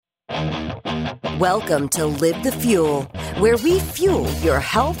Welcome to Live the Fuel, where we fuel your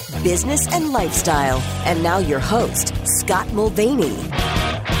health, business, and lifestyle. And now your host, Scott Mulvaney.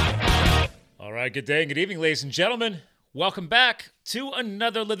 All right, good day and good evening, ladies and gentlemen. Welcome back to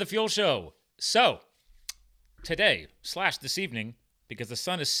another Live the Fuel show. So, today, / this evening, because the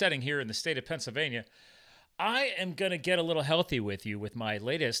sun is setting here in the state of Pennsylvania, I am going to get a little healthy with you with my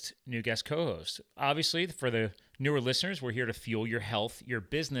latest new guest co-host. Obviously, for the newer listeners, we're here to fuel your health, your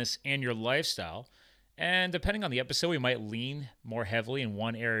business, and your lifestyle. And depending on the episode, we might lean more heavily in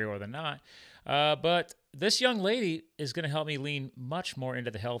one area or the not. But this young lady is going to help me lean much more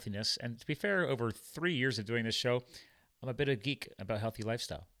into the healthiness. And to be fair, over 3 years of doing this show, I'm a bit of a geek about healthy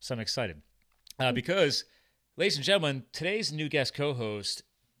lifestyle. So I'm excited. Because, ladies and gentlemen, today's new guest co-host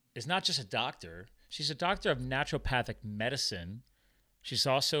is not just a doctor. She's a doctor of naturopathic medicine. She's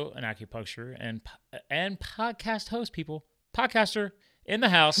also an acupuncture and podcast host, people. Podcaster in the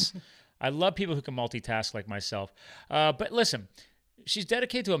house. I love people who can multitask like myself. But listen, she's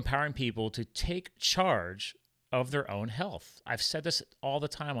dedicated to empowering people to take charge of their own health. I've said this all the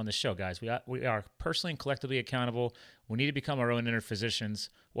time on the show, guys. We are personally and collectively accountable. We need to become our own inner physicians.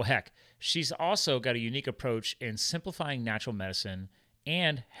 Well, heck, she's also got a unique approach in simplifying natural medicine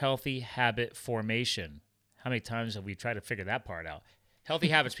and healthy habit formation. How many times have we tried to figure that part out? Healthy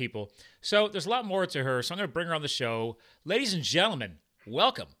habits, people. So there's a lot more to her, so I'm going to bring her on the show. Ladies and gentlemen,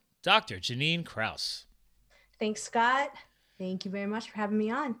 welcome, Dr. Janine Kraus. Thanks, Scott. Thank you very much for having me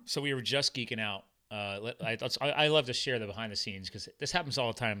on. So we were just geeking out. I love to share the behind the scenes because this happens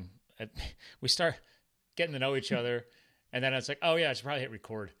all the time. We start getting to know each other, and then it's like, oh yeah, I should probably hit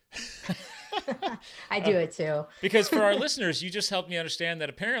record. I do it too. Because for our listeners, you just helped me understand that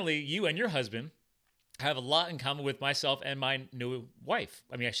apparently you and your husband have a lot in common with myself and my new wife.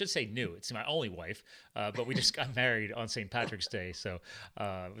 I mean, I should say new. It's my only wife, but we just got married on St. Patrick's Day. So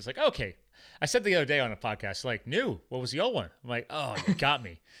it was like, okay. I said the other day on a podcast, like, new, what was the old one? I'm like, oh, you got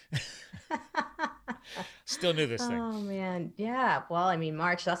me. Still knew this thing. Oh, man. Yeah. Well, I mean,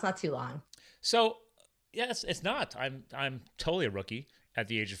 March, that's not too long. So, yes, it's not. I'm totally a rookie at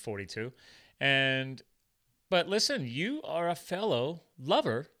the age of 42. But listen, you are a fellow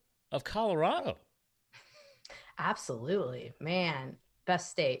lover of Colorado. Absolutely. Man, best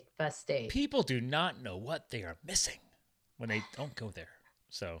state. People do not know what they are missing when they don't go there.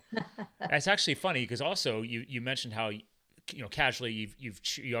 So it's actually funny because also you mentioned how, casually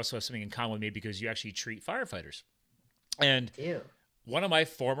you also have something in common with me because you actually treat firefighters. And one of my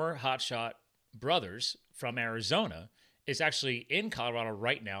former hotshot brothers from Arizona is actually in Colorado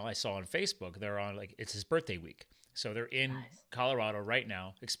right now. I saw on Facebook, they're on it's his birthday week. So they're in Colorado right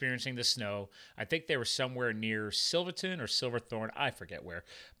now, experiencing the snow. I think they were somewhere near Silverton or Silverthorne. I forget where.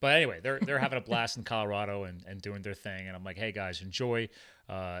 But anyway, they're having a blast in Colorado and doing their thing. And I'm like, hey, guys, enjoy.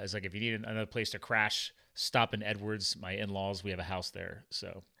 It's like if you need another place to crash, stop in Edwards. My in-laws, we have a house there.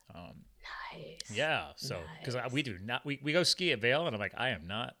 So nice. Yeah. So because we do not, we go ski at Vail, and I'm like, I am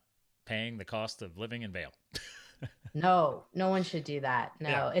not paying the cost of living in Vail. No one should do that. No,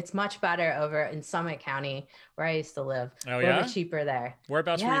 yeah. It's much better over in Summit County where I used to live. Oh, yeah? A little cheaper there.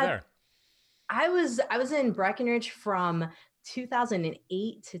 Whereabouts were you there? I was in Breckenridge from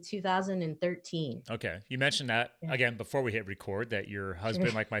 2008 to 2013. Okay. You mentioned that, again, before we hit record, that your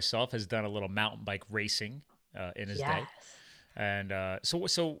husband, like myself, has done a little mountain bike racing in his day. And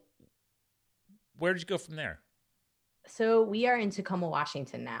so where did you go from there? So we are in Tacoma,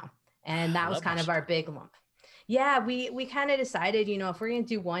 Washington now. And that was kind of our big lump. Yeah, we kind of decided, if we're going to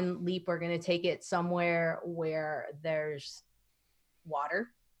do one leap, we're going to take it somewhere where there's water.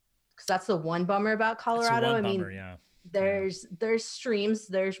 Because that's the one bummer about Colorado. There's streams,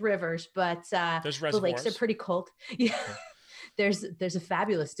 there's rivers, but the lakes are pretty cold. Yeah. There's a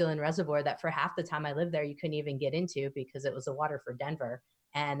fabulous Dillon Reservoir that for half the time I lived there, you couldn't even get into because it was the water for Denver.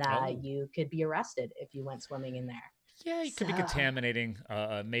 And you could be arrested if you went swimming in there. Yeah, you could be contaminating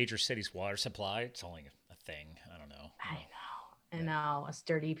a major city's water supply. It's only a thing. I don't know. I know. Us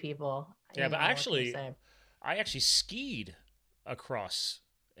dirty people. Yeah, but I actually skied across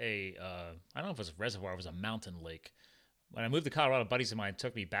I don't know if it was a reservoir, it was a mountain lake. When I moved to Colorado, buddies of mine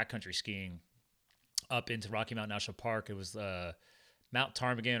took me backcountry skiing up into Rocky Mountain National Park. It was Mount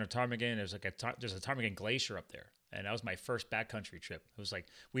Ptarmigan. There's there's a Ptarmigan Glacier up there. And that was my first backcountry trip. It was like,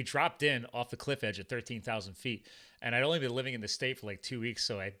 we dropped in off the cliff edge at 13,000 feet. And I'd only been living in the state for like 2 weeks,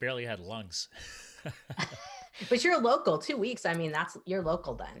 so I barely had lungs. But you're local, 2 weeks. I mean, you're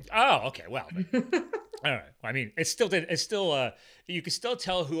local then. Oh, okay. Well, all right. I mean, it's still, you can still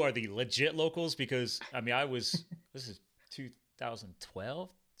tell who are the legit locals because, I mean, this is 2012,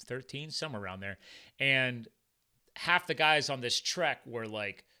 13, somewhere around there. And half the guys on this trek were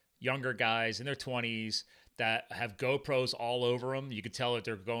like younger guys in their 20s that have GoPros all over them. You could tell that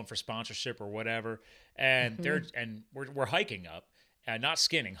they're going for sponsorship or whatever. And we're hiking up and not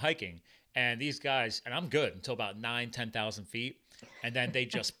skinning, hiking. And these guys, and I'm good until about 10,000 feet. And then they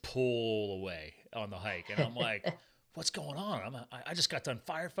just pull away on the hike. And I'm like, what's going on? I just got done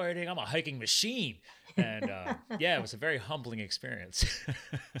firefighting. I'm a hiking machine. And it was a very humbling experience.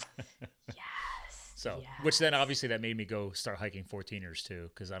 So, which then obviously that made me go start hiking 14ers too,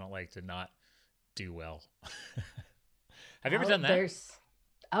 because I don't like to not do well. Have you ever done that?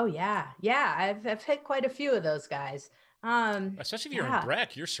 Oh yeah. I've hit quite a few of those guys. Especially if you're in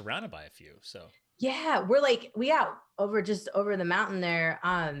Breck, you're surrounded by a few. So yeah, we out over the mountain there,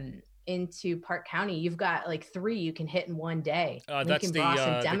 into Park County. You've got like 3 you can hit in one day. That's the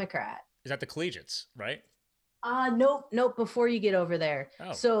Boston Democrat. Is that the collegiates, right? Nope. Before you get over there.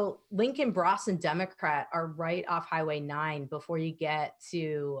 Oh. So Lincoln, Bross, and Democrat are right off Highway 9 before you get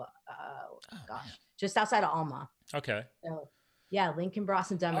to, just outside of Alma. Okay. So, yeah, Lincoln,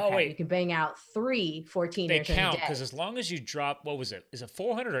 Bross, and Democrat. You can bang out 3 14ers. They count because as long as you drop, what was it? Is it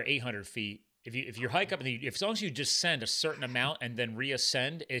 400 or 800 feet? If you hike up and as long as you descend a certain amount and then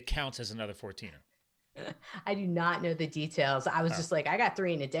reascend, it counts as another 14er. I do not know the details. I was just like, I got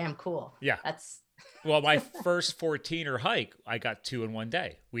 3 in a damn cool. Yeah. Well, my first 14er hike, I got 2 in one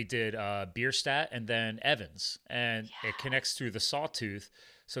day. We did Bierstadt and then Evans, and it connects through the Sawtooth.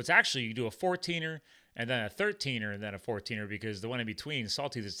 So it's actually, you do a 14er and then a 13er and then a 14er, because the one in between,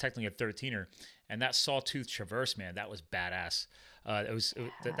 Sawtooth, is technically a 13er. And that Sawtooth Traverse, man, that was badass.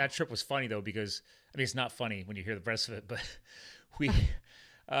 That trip was funny though, because I mean, it's not funny when you hear the rest of it, but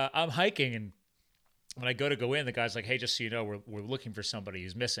I'm hiking, and when I go in, the guy's like, "Hey, just so you know, we're looking for somebody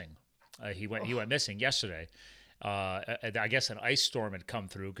who's missing." He went missing yesterday. I guess an ice storm had come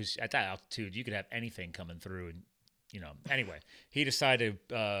through, because at that altitude you could have anything coming through, and Anyway, he decided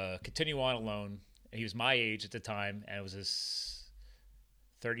to continue on alone. He was my age at the time, and it was his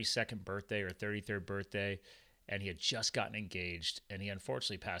 32nd birthday or 33rd birthday, and he had just gotten engaged, and he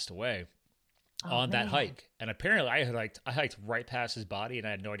unfortunately passed away on that hike. And apparently I hiked right past his body, and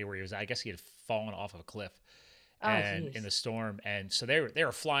I had no idea where he was. I guess he had fallen off of a cliff in the storm. And so they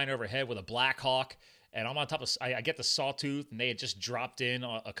were flying overhead with a Black Hawk, and I'm on top of, I get the Sawtooth, and they had just dropped in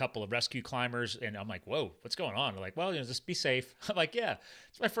a couple of rescue climbers, and I'm like, whoa, what's going on? They're like, well, just be safe. I'm like, yeah,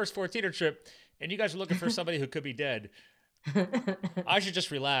 it's my first 14er trip, and you guys are looking for somebody who could be dead. I should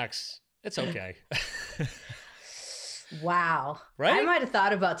just relax. It's okay. Wow. Right? I might have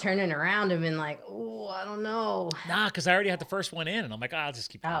thought about turning around and been like, oh, I don't know. Nah, because I already had the first one in, and I'm like, I'll just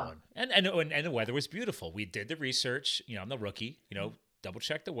keep going. And the weather was beautiful. We did the research. I'm the rookie. Double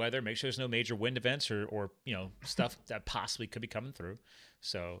check the weather, make sure there's no major wind events or stuff that possibly could be coming through.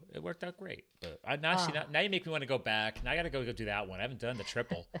 So it worked out great. But now you make me want to go back. Now I got to go do that one. I haven't done the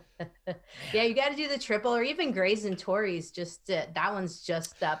triple. Yeah, you got to do the triple, or even Grays and Torreys. That one's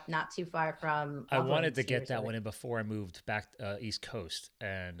just up, not too far from. I wanted to get that one in before I moved back East Coast,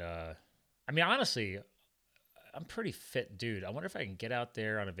 and I mean, honestly, I'm a pretty fit dude. I wonder if I can get out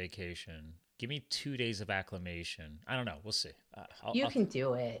there on a vacation. Give me 2 days of acclimation. I don't know. We'll see. You can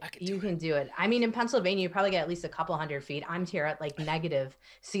do it. You can do it. I mean, in Pennsylvania, you probably get at least a couple hundred feet. I'm here at like negative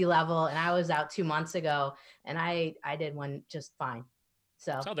sea level, and I was out 2 months ago, and I did one just fine.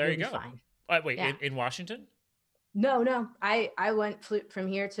 So there you go. Fine. Wait, yeah. in Washington? No. I flew from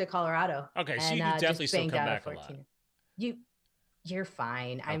here to Colorado. Okay, so you definitely still come back a lot. You're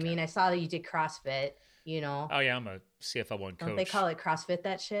fine. Okay. I mean, I saw that you did CrossFit. Oh yeah, I'm a CFL1 coach. Don't they call it CrossFit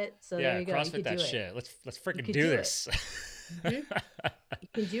that shit? So yeah, there you go. CrossFit you that do shit. Let's freaking do this. Mm-hmm. You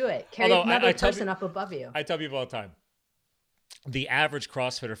can do it. Carry another person up above you. I tell people all the time, the average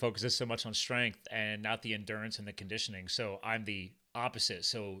CrossFitter focuses so much on strength and not the endurance and the conditioning. So I'm the opposite.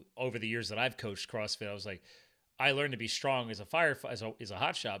 So over the years that I've coached CrossFit, I was like, I learned to be strong as a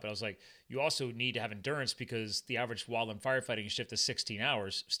hot shot, but I was like, you also need to have endurance, because the average wildland firefighting shift is 16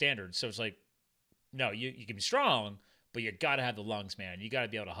 hours standard. So it's like, no, you can be strong, but you got to have the lungs, man. You got to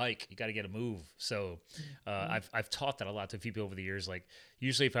be able to hike. You got to get a move. So I've taught that a lot to people over the years. Like,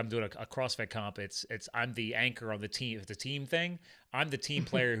 usually if I'm doing a CrossFit comp, it's I'm the anchor on the team. If the team thing, I'm the team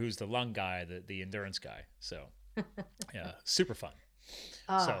player who's the lung guy, the endurance guy. So yeah, super fun.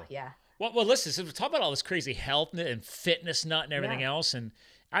 Yeah. Well, listen, so we're talking about all this crazy health and fitness nut and everything else. And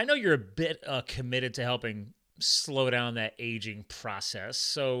I know you're a bit committed to helping slow down that aging process.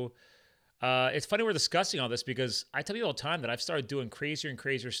 So it's funny we're discussing all this, because I tell you all the time that I've started doing crazier and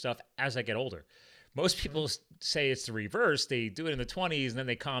crazier stuff as I get older. Most people say it's the reverse. They do it in the 20s and then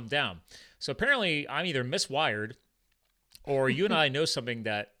they calm down. So apparently I'm either miswired, or you and I know something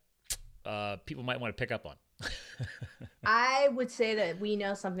that people might want to pick up on. I would say that we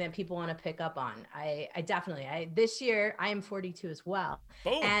know something that people want to pick up on. I definitely, this year I am 42 as well.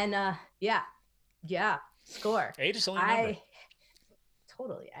 Boom. And yeah, score. Age is only a number.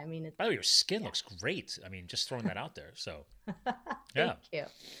 Totally. I mean, by the way, your skin looks great. I mean, just throwing that out there. So, Thank you.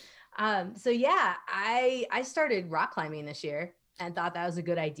 So yeah, I started rock climbing this year and thought that was a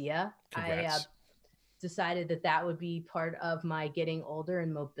good idea. Congrats. I decided that would be part of my getting older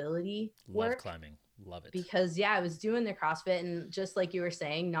and mobility work. Love climbing. Love it. Because I was doing the CrossFit, and just like you were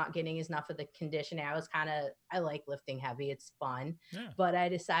saying, not getting enough of the conditioning. I like lifting heavy. It's fun. Yeah. But I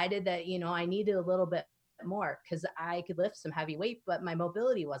decided that, I needed a little bit more because I could lift some heavy weight, but my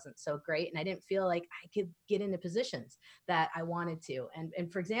mobility wasn't so great. And I didn't feel like I could get into positions that I wanted to.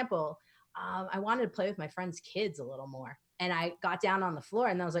 And for example, I wanted to play with my friends' kids a little more. And I got down on the floor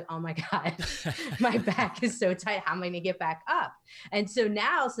and I was like, oh my God, my back is so tight. How am I going to get back up? And so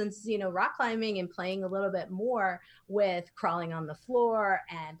now, since, rock climbing and playing a little bit more with crawling on the floor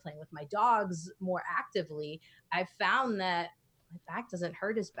and playing with my dogs more actively, I found that my back doesn't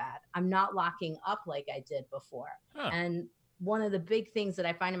hurt as bad. I'm not locking up like I did before. Huh. And one of the big things that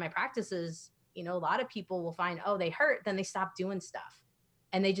I find in my practice is, a lot of people will find, oh, they hurt, then they stop doing stuff.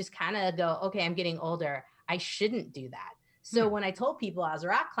 And they just kind of go, okay, I'm getting older. I shouldn't do that. So when I told people I was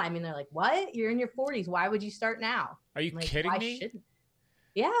rock climbing, they're like, what? You're in your 40s. Why would you start now? Are you kidding me? Shouldn't?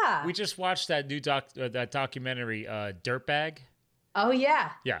 Yeah. We just watched that new documentary, Dirtbag. Oh, yeah.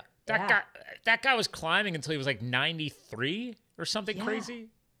 Yeah. That guy was climbing until he was like 93 or something crazy.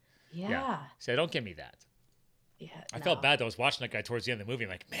 Yeah. So don't give me that. Yeah. I felt bad that I was watching that guy towards the end of the movie. I'm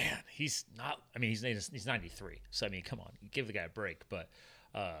like, man, he's not, he's 93. So, come on, give the guy a break. But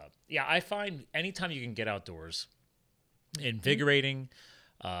I find anytime you can get outdoors, invigorating,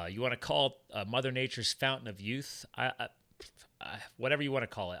 you want to call it Mother Nature's fountain of youth, I whatever you want to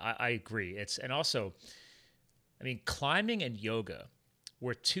call it, I agree. And also, climbing and yoga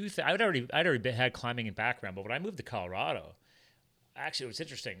were two things. I'd already had climbing in background, but when I moved to Colorado, actually it was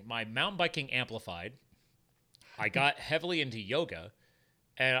interesting. My mountain biking amplified. I got heavily into yoga,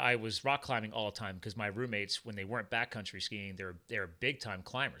 and I was rock climbing all the time because my roommates, when they weren't backcountry skiing, they were big time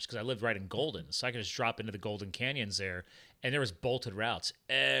climbers because I lived right in Golden, so I could just drop into the Golden Canyons there, and there was bolted routes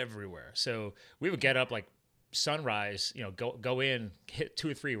everywhere. So we would get up like sunrise, go in, hit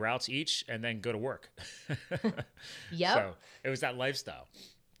 2 or 3 routes each, and then go to work. Yep. So it was that lifestyle.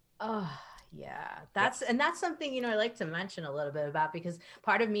 Oh. Yeah, that's something, I like to mention a little bit about, because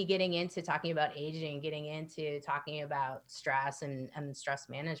part of me getting into talking about aging, getting into talking about stress and stress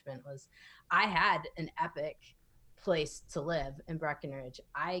management was I had an epic place to live in Breckenridge.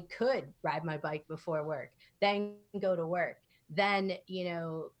 I could ride my bike before work, then go to work, then,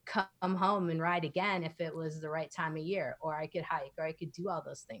 come home and ride again if it was the right time of year, or I could hike, or I could do all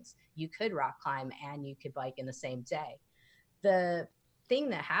those things. You could rock climb and you could bike in the same day. The thing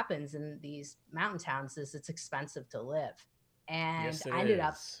that happens in these mountain towns is it's expensive to live. And yes, I ended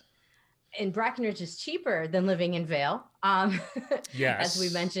up in Breckenridge is cheaper than living in Vail, yes, as we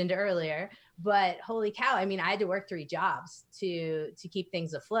mentioned earlier. But holy cow, I had to work 3 jobs to keep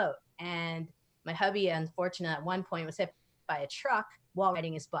things afloat. And my hubby, unfortunately, at one point was hit by a truck while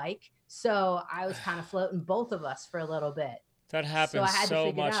riding his bike. So I was kind of floating both of us for a little bit. That happens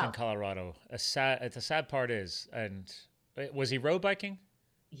so much in Colorado. The sad part is, and was he road biking?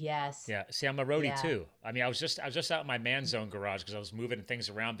 Yes. Yeah. See, I'm a roadie too. I was just out in my man zone garage because I was moving things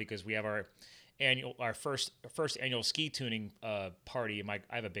around because we have our first annual ski tuning party.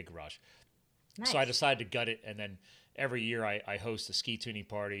 I have a big garage. Nice. So I decided to gut it, and then every year I host a ski tuning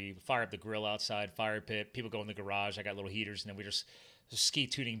party, fire up the grill outside, fire pit, people go in the garage, I got little heaters, and then we just ski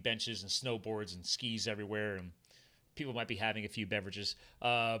tuning benches and snowboards and skis everywhere, and people might be having a few beverages,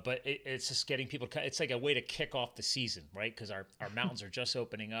 but it's just getting people. It's like a way to kick off the season, right? Because our mountains are just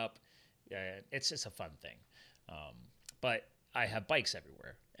opening up. It's just a fun thing. But I have bikes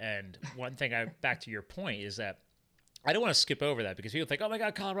everywhere, and one thing back to your point is that I don't want to skip over that because people think, "Oh my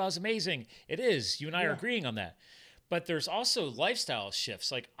God, Colorado's amazing." It is. You and I are agreeing on that. But there's also lifestyle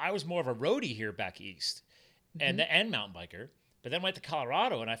shifts. Like I was more of a roadie here back east, and mountain biker. But then went to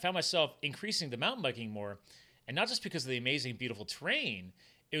Colorado, and I found myself increasing the mountain biking more. And not just because of the amazing, beautiful terrain,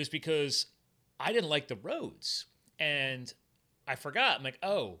 it was because I didn't like the roads. And I forgot. I'm like,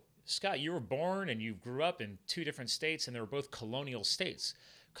 oh, Scott, you were born and you grew up in 2 different states, and they were both colonial states.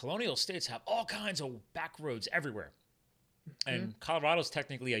 Colonial states have all kinds of back roads everywhere. And Colorado's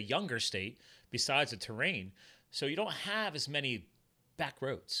technically a younger state besides the terrain. So you don't have as many back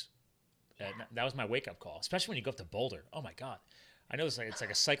roads. That was my wake-up call, especially when you go up to Boulder. Oh, my God. I know it's like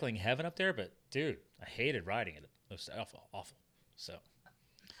a cycling heaven up there, but dude, I hated riding it. It was awful. So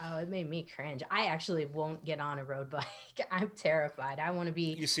Oh, it made me cringe. I actually won't get on a road bike. I'm terrified. I want to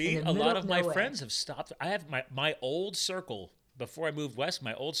be. You see, in the a middle lot of my nowhere. friends have stopped. I have my old circle before I moved west.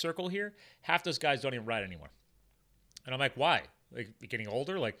 My old circle here, half those guys don't even ride anymore. And I'm like, why? Like, you're getting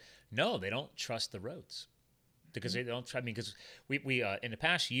older? Like, no, they don't trust the roads because they don't. I mean, because we in the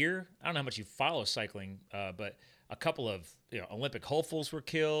past year, I don't know how much you follow cycling, but a couple of Olympic hopefuls were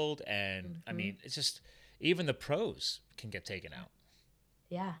killed, and I mean, it's just even the pros can get taken out.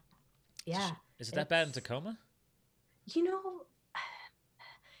 Yeah. Yeah. Is it that bad in Tacoma? You know,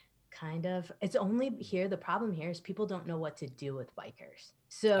 kind of. It's only here. The problem here is people don't know what to do with bikers.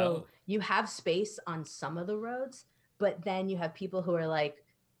 So you have space on some of the roads, but then you have people who are like,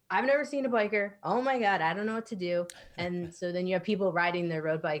 I've never seen a biker. Oh my God, I don't know what to do. And so then you have people riding their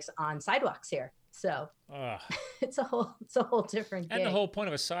road bikes on sidewalks here. So it's a whole different And gig. the whole point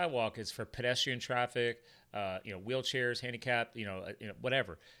of a sidewalk is for pedestrian traffic, wheelchairs, handicapped,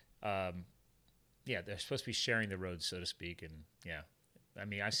 whatever. They're supposed to be sharing the roads, so to speak. And I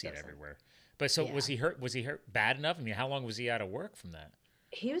mean, I see it everywhere. But so was he hurt? Was he hurt bad enough? I mean, how long was he out of work from that?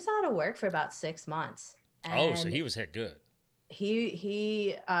 He was out of work for about 6 months. So he was hit good.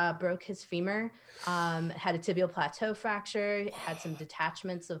 He broke his femur, had a tibial plateau fracture, had some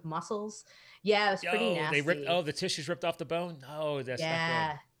detachments of muscles. Yeah, it was pretty nasty. The tissues ripped off the bone? No, that's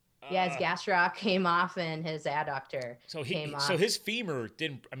not good. Yeah, his gastroc came off and his adductor came off. So his femur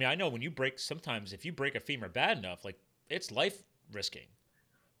didn't, I mean, I know when you break, sometimes if you break a femur bad enough, like it's life risking.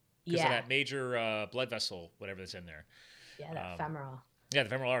 Because of that major blood vessel, whatever that's in there. Yeah, that femoral. Yeah, the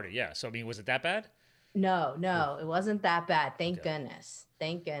femoral artery, yeah. So, I mean, was it that bad? No, it wasn't that bad. Thank goodness.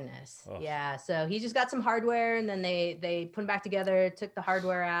 Oh. Yeah, so he just got some hardware and then they put him back together, took the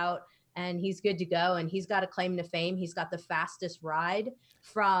hardware out, and he's good to go. And he's got a claim to fame. He's got the fastest ride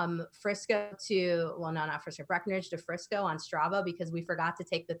from Frisco to, well, no, not Frisco, Breckenridge to Frisco on Strava because we forgot to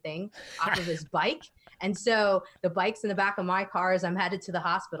take the thing off of his bike. And so the bike's in the back of my car as I'm headed to the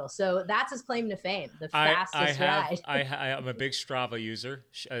hospital. So that's his claim to fame, the fastest ride. I'm a big Strava user.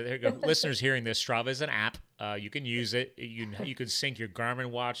 There you go. Listeners hearing this, Strava is an app. You can use it. You can sync your Garmin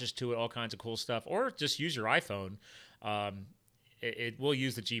watches to it, all kinds of cool stuff, or just use your iPhone. It will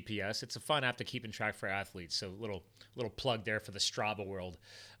use the GPS. It's a fun app to keep in track for athletes. So little plug there for the Strava world,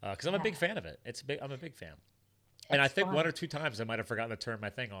 because I'm a big fan of it. I'm a big fan. And I think fun. 1 or 2 times I might have forgotten to turn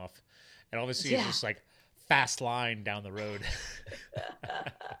my thing off, and obviously it's just like fast line down the road.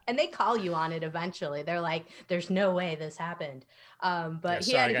 And they call you on it eventually. They're like, "There's no way this happened," but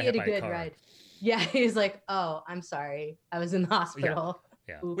he had a good ride. Yeah, he was like, "Oh, I'm sorry, I was in the hospital."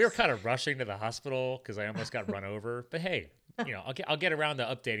 Yeah. We were kind of rushing to the hospital because I almost got run over. But hey, I'll get around to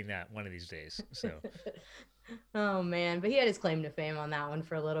updating that one of these days. So. Oh man, but he had his claim to fame on that one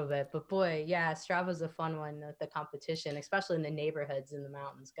for a little bit. But boy, yeah, Strava's a fun one, the competition, especially in the neighborhoods in the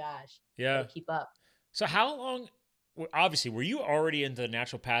mountains. Gosh, yeah, keep up. So how long? Obviously, were you already into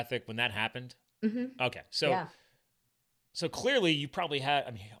naturopathic when that happened? Mm-hmm. Okay, so clearly you probably had.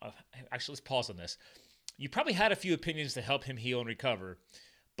 I mean, actually, let's pause on this. You probably had a few opinions to help him heal and recover,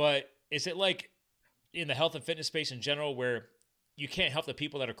 but is it like in the health and fitness space in general where you can't help the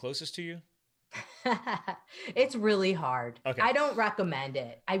people that are closest to you? It's really hard. Okay. I don't recommend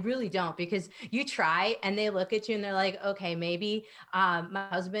it. I really don't, because you try and they look at you and they're like, okay, maybe. My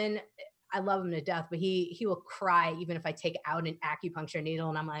husband, I love him to death, but he will cry even if I take out an acupuncture needle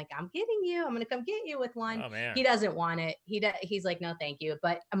and I'm like, I'm getting you. I'm going to come get you with one. Oh, man. He doesn't want it. He's like, no, thank you.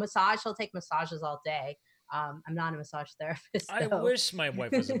 But a massage, he'll take massages all day. I'm not a massage therapist. I wish my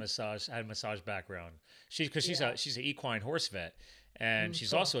wife was had a massage background. She's an equine horse vet, and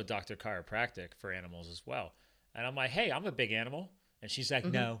she's also a doctor chiropractic for animals as well. And I'm like, hey, I'm a big animal. And she's like,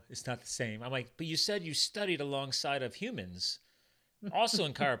 no, it's not the same. I'm like, but you said you studied alongside of humans, also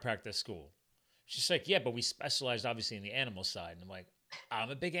in chiropractic school. She's like, yeah, but we specialized obviously in the animal side. And I'm like, I'm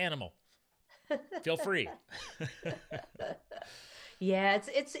a big animal. Feel free. Yeah,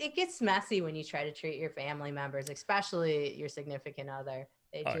 it gets messy when you try to treat your family members, especially your significant other.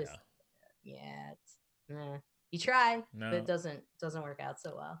 They you try, but it doesn't work out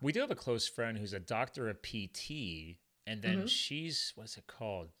so well. We do have a close friend who's a doctor of PT, and then she's, what's it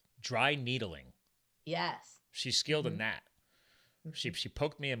called? Dry needling. Yes. She's skilled in that. She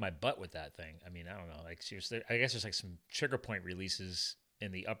poked me in my butt with that thing. I mean, I don't know. Like seriously, I guess there's like some trigger point releases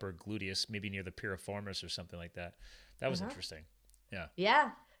in the upper gluteus, maybe near the piriformis or something like that. That was interesting.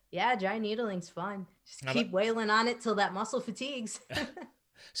 Yeah. Yeah. Dry needling's fun. Just keep wailing on it till that muscle fatigues.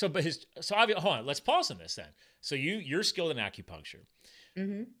 Hold on. Let's pause on this then. So you're skilled in acupuncture.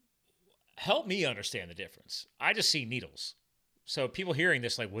 Mm-hmm. Help me understand the difference. I just see needles. So people hearing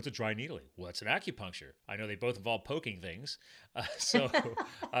this, like, what's a dry needling? Well, it's an acupuncture. I know they both involve poking things.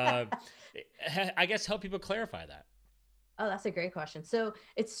 Uh, I guess help people clarify that. Oh, that's a great question. So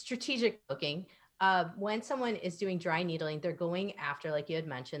it's strategic poking. When someone is doing dry needling, they're going after, like you had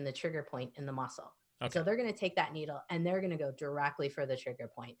mentioned, the trigger point in the muscle. Okay. So they're going to take that needle and they're going to go directly for the trigger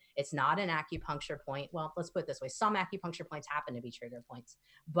point. It's not an acupuncture point. Well, let's put it this way. Some acupuncture points happen to be trigger points,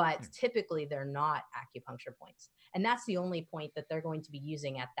 but typically they're not acupuncture points. And that's the only point that they're going to be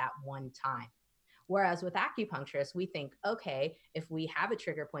using at that one time. Whereas with acupuncturists, we think, okay, if we have a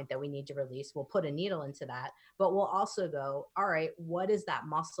trigger point that we need to release, we'll put a needle into that, but we'll also go, all right, what is that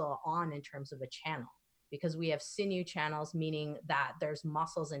muscle on in terms of a channel? Because we have sinew channels, meaning that there's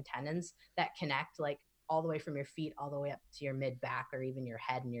muscles and tendons that connect like all the way from your feet, all the way up to your mid back or even your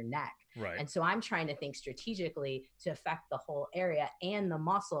head and your neck. Right. And so I'm trying to think strategically to affect the whole area and the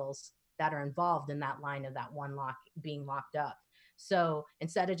muscles that are involved in that line of that one lock being locked up. So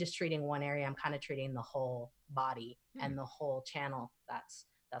instead of just treating one area, I'm kind of treating the whole body and the whole channel that's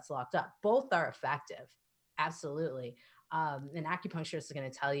locked up. Both are effective. Absolutely. An acupuncturist is going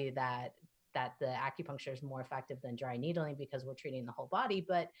to tell you that the acupuncture is more effective than dry needling because we're treating the whole body.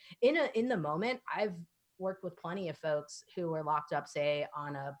 But in the moment, I've worked with plenty of folks who were locked up, say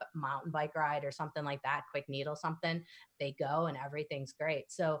on a mountain bike ride or something like that, quick needle, something, they go and everything's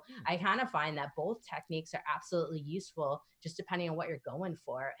great. So I kind of find that both techniques are absolutely useful, just depending on what you're going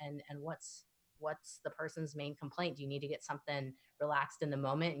for and what's the person's main complaint. Do you need to get something relaxed in the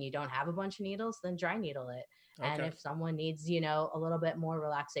moment and you don't have a bunch of needles? Then dry needle it. Okay. And if someone needs, a little bit more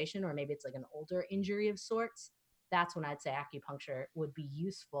relaxation, or maybe it's like an older injury of sorts, that's when I'd say acupuncture would be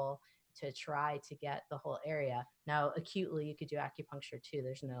useful to try to get the whole area. Now, acutely, you could do acupuncture too.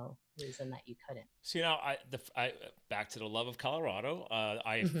 There's no reason that you couldn't. So, I back to the love of Colorado.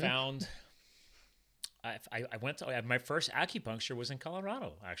 I found I went to my first acupuncture was in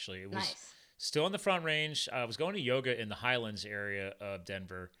Colorado. Actually, it was nice. Still in the Front Range. I was going to yoga in the Highlands area of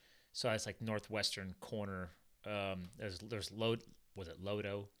Denver, so it's like northwestern corner. There's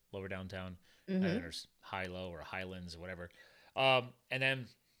Lodo, lower downtown, and then there's Hilo or Highlands or whatever, and then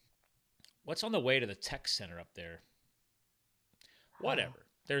what's on the way to the tech center up there? Whatever.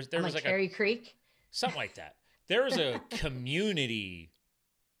 There was like Cherry Creek, something like that. There was a community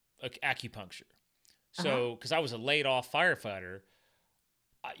acupuncture. So, because I was a laid off firefighter,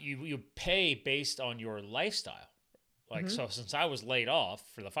 you pay based on your lifestyle. Like, so since I was laid off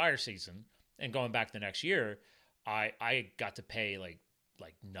for the fire season and going back the next year, I got to pay like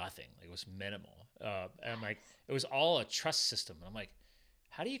nothing. Like, it was minimal. And I'm like, it was all a trust system. And I'm like,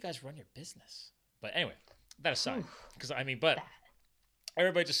 how do you guys run your business? But anyway, that aside, because but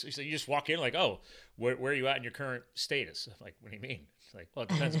everybody you just walk in like, oh, where are you at in your current status? I'm like, what do you mean? It's like, well, it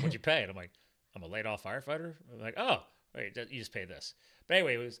depends on what you pay. And I'm like, I'm a laid off firefighter. I'm like, oh, wait, you just pay this. But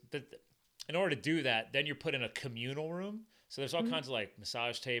anyway, it was in order to do that, then you're put in a communal room. So there's all kinds of like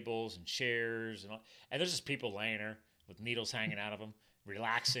massage tables and chairs and there's just people laying there with needles hanging out of them,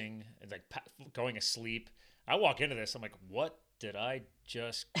 relaxing and like going asleep. I walk into this, I'm like, what did I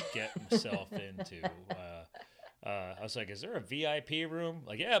just get myself into? I was like, is there a VIP room?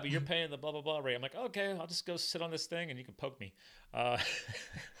 Like, yeah, but you're paying the blah, blah, blah rate. I'm like, okay, I'll just go sit on this thing and you can poke me.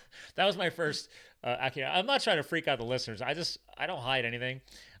 That was my first, I'm not trying to freak out the listeners. I don't hide anything.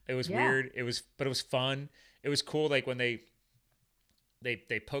 It was weird. But it was fun. It was cool. Like when they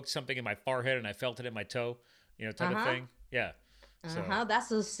poked something in my forehead and I felt it in my toe, type of thing. Yeah. So. That's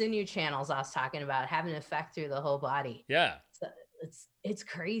those sinew channels I was talking about, having an effect through the whole body. Yeah. So it's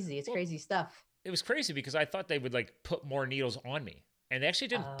crazy. It's crazy stuff. It was crazy because I thought they would like put more needles on me, and they actually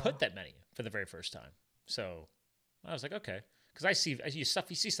didn't put that many for the very first time. So I was like, okay, because I see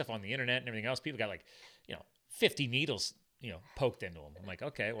stuff on the internet and everything else. People got like, 50 needles, poked into them. I'm like,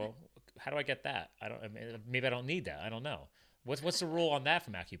 okay, well, how do I get that? Maybe I don't need that. I don't know. What's the rule on that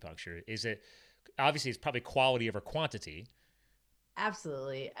from acupuncture? Is it obviously it's probably quality over quantity?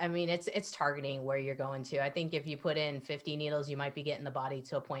 Absolutely. I mean, it's targeting where you're going to. I think if you put in 50 needles, you might be getting the body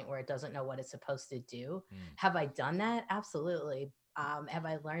to a point where it doesn't know what it's supposed to do. Have I done that? Absolutely. Have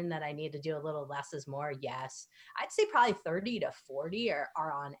I learned that I need to do a little less is more? Yes. I'd say probably 30 to 40 are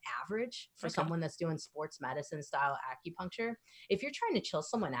on average for someone that's doing sports medicine style acupuncture. If you're trying to chill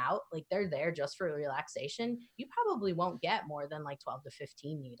someone out, like they're there just for relaxation, you probably won't get more than like 12 to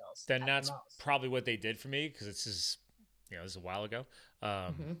 15 needles. Then that's probably what they did for me, because this is a while ago.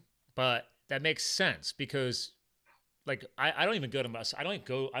 But that makes sense because like I don't even go to I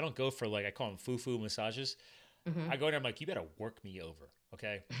don't go for like I call them foo-foo massages. I go in there, I'm like, you better work me over,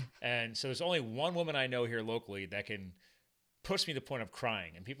 okay? And so there's only one woman I know here locally that can pushed me to the point of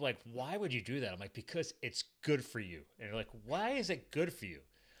crying. And people are like, why would you do that? I'm like, because it's good for you. And they're like, why is it good for you?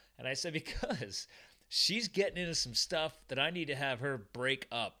 And I said, because she's getting into some stuff that I need to have her break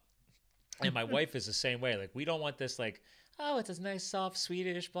up. And my wife is the same way. Like, we don't want this, like, oh, it's a nice, soft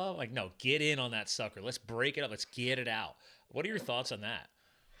Swedish, blah. Like, no, get in on that sucker. Let's break it up. Let's get it out. What are your thoughts on that?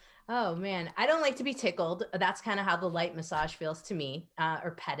 Oh man, I don't like to be tickled. That's kind of how the light massage feels to me,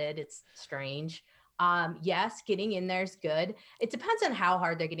 or petted. It's strange. Yes, getting in there is good. It depends on how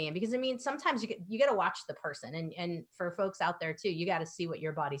hard they're getting in, because I mean, sometimes you got to watch the person, and for folks out there too, you got to see what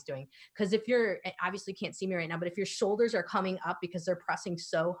your body's doing. Because if you're, obviously can't see me right now, but if your shoulders are coming up because they're pressing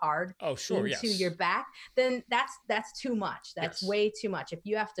so hard into your back, then that's too much. That's way too much. If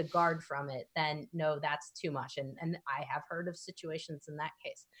you have to guard from it, then no, that's too much. And I have heard of situations in that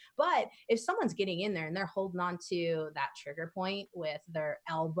case. But if someone's getting in there and they're holding on to that trigger point with their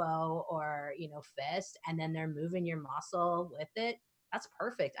elbow or, fist, and then they're moving your muscle with it, that's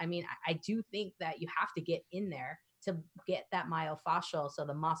perfect. I mean, I do think that you have to get in there to get that myofascial. So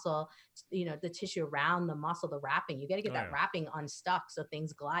the muscle, the tissue around the muscle, the wrapping, you got to get that wrapping unstuck so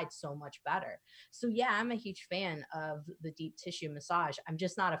things glide so much better. So yeah, I'm a huge fan of the deep tissue massage. I'm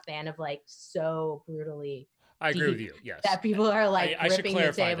just not a fan of like so brutally. I agree with you. Yes. That people are like I should ripping the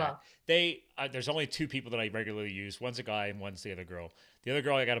clarify table. that. There's only two people that I regularly use. One's a guy and one's the other girl. The other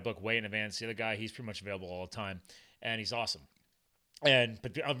girl I got to book way in advance. The other guy, he's pretty much available all the time, and he's awesome.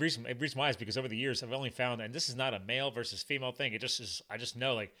 But the reason why is because over the years I've only found, and this is not a male versus female thing. It just is. I just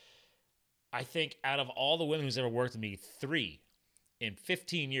know, like, I think out of all the women who's ever worked with me, 3 in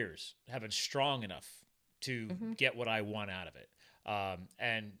 15 years have been strong enough to get what I want out of it.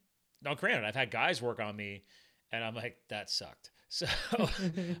 And now, granted, I've had guys work on me, and I'm like, that sucked. So,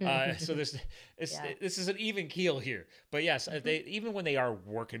 so this is an even keel here. But yes, even when they are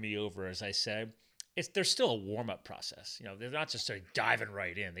working me over, as I said, there's still a warm up process. They're not just diving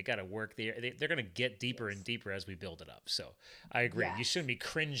right in. They got to work there. They're going to get deeper and deeper as we build it up. So I agree. You shouldn't be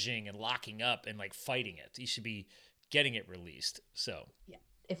cringing and locking up and like fighting it. You should be getting it released. So yeah.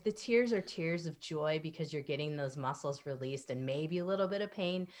 If the tears are tears of joy because you're getting those muscles released and maybe a little bit of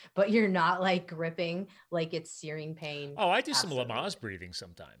pain, but you're not like gripping like it's searing pain. Oh, I do some Lamaze breathing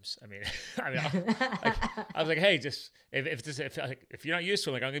sometimes. I mean, I was like, hey, just if you're not used to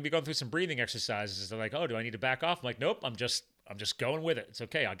it, like, I'm gonna be going through some breathing exercises. They're like, oh, do I need to back off? I'm like, nope, I'm just going with it. It's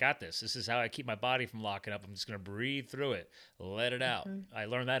okay. I got this. This is how I keep my body from locking up. I'm just gonna breathe through it, let it out. I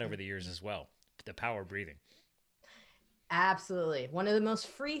learned that over the years as well. The power of breathing. Absolutely. One of the most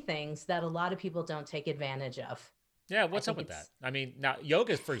free things that a lot of people don't take advantage of. Yeah, what's up with that? I mean, now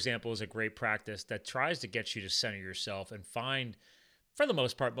yoga, for example, is a great practice that tries to get you to center yourself and find, for the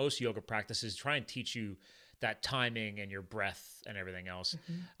most part, most yoga practices try and teach you that timing and your breath and everything else.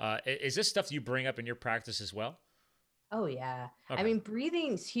 Is this stuff you bring up in your practice as well? Oh, yeah. Okay. I mean,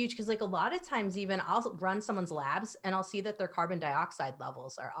 breathing is huge because like a lot of times even I'll run someone's labs and I'll see that their carbon dioxide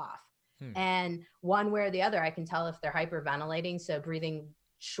levels are off. And one way or the other, I can tell if they're hyperventilating, so breathing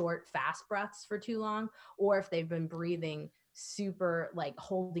short, fast breaths for too long, or if they've been breathing super, like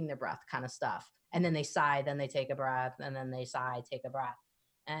holding their breath kind of stuff. And then they sigh, then they take a breath, and then they sigh, take a breath.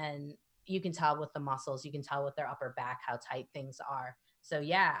 And you can tell with the muscles, you can tell with their upper back how tight things are. So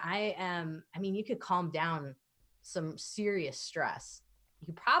yeah, I mean, you could calm down some serious stress. You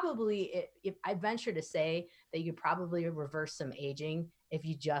could probably, if I venture to say that you could probably reverse some aging if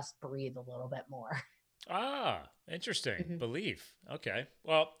you just breathe a little bit more. Ah, interesting. Belief. Okay.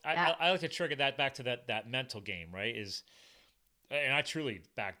 Well, I like to trigger that back to that mental game, right? And I truly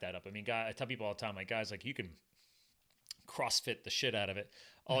back that up. I mean, I tell people all the time, like, guys, like, you can CrossFit the shit out of it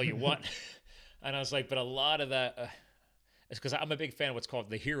all you want. And I was like, but a lot of that, it's because I'm a big fan of what's called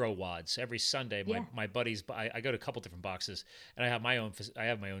the Hero WODs. Every Sunday, my buddies, I go to a couple different boxes, and I have my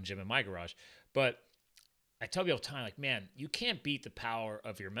own gym in my garage. But I tell people all the time, like, man, you can't beat the power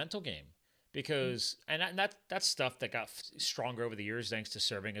of your mental game, because, and that's stuff that got stronger over the years thanks to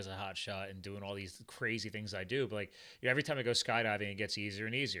serving as a hot shot and doing all these crazy things I do. But like, every time I go skydiving, it gets easier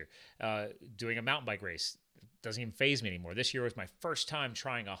and easier. Doing a mountain bike race doesn't even faze me anymore. This year was my first time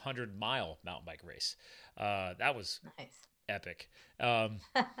trying a 100-mile mountain bike race. That was nice. Epic. And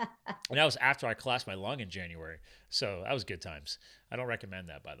that was after I collapsed my lung in January. So that was good times. I don't recommend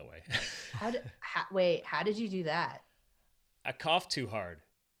that, by the way. How did you do that? I coughed too hard.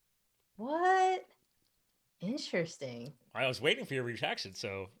 What? Interesting. I was waiting for your reaction.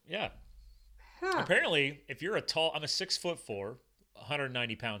 So yeah. Apparently, if you're I'm a 6'4",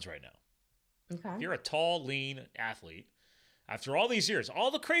 190 pounds right now. Okay. If you're a tall, lean athlete, after all these years,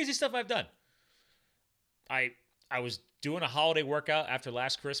 all the crazy stuff I've done, I was doing a holiday workout after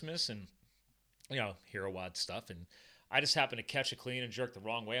last Christmas and, Hero WOD stuff. And I just happened to catch a clean and jerk the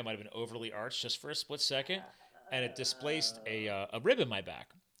wrong way. I might have been overly arched just for a split second, and it displaced a rib in my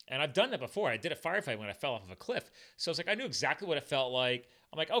back. And I've done that before. I did a firefight when I fell off of a cliff. So it's like I knew exactly what it felt like.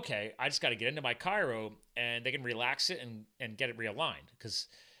 I'm like, okay, I just got to get into my chiro, and they can relax it and get it realigned. Because,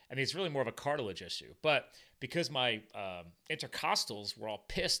 I mean, it's really more of a cartilage issue. But because my intercostals were all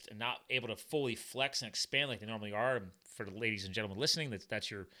pissed and not able to fully flex and expand like they normally are, and for the ladies and gentlemen listening, that's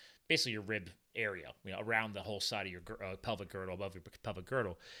your basically your rib area, around the whole side of your pelvic girdle, above your pelvic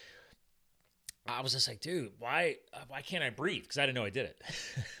girdle. I was just like, dude, why can't I breathe? Because I didn't know I did it.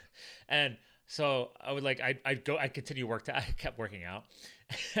 And so I would I continue I kept working out.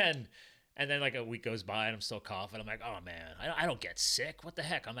 And then like a week goes by and I'm still coughing. I'm like, oh man, I don't get sick. What the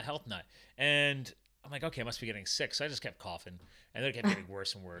heck? I'm a health nut. And I'm like, okay, I must be getting sick. So I just kept coughing. And then it kept getting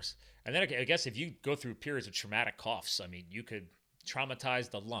worse and worse. And then I guess if you go through periods of traumatic coughs, I mean, you could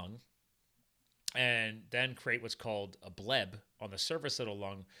traumatize the lung and then create what's called a bleb on the surface of the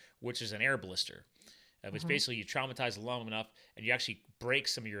lung, which is an air blister, which basically you traumatize the lung enough and you actually break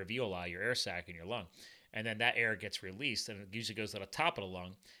some of your alveoli, your air sac in your lung. And then that air gets released and it usually goes to the top of the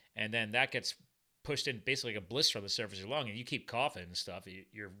lung. And then that gets pushed in basically like a blister on the surface of your lung, and you keep coughing and stuff.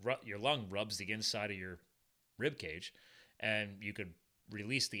 Your lung rubs the inside of your rib cage and you could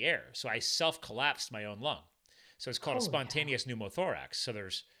release the air. So I self-collapsed my own lung. So it's called a spontaneous pneumothorax. So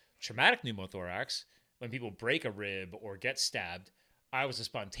there's traumatic pneumothorax, when people break a rib or get stabbed. I was a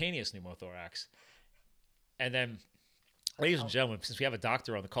spontaneous pneumothorax. And then, ladies and gentlemen, since we have a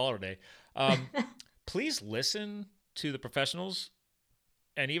doctor on the call today, please listen to the professionals.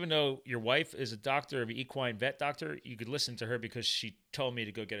 And even though your wife is a doctor, of equine vet doctor, you could listen to her because she told me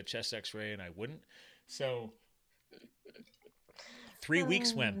to go get a chest x-ray and I wouldn't. So 3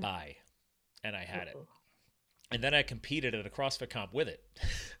 weeks went by and I had it. And then I competed at a CrossFit comp with it.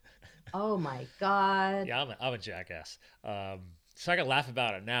 Oh my God. Yeah, I'm a jackass. So I can laugh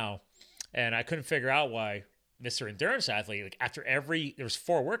about it now. And I couldn't figure out why Mr. Endurance Athlete, like there was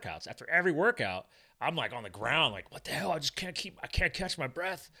 4 workouts. After every workout, I'm like on the ground, like, what the hell? I can't catch my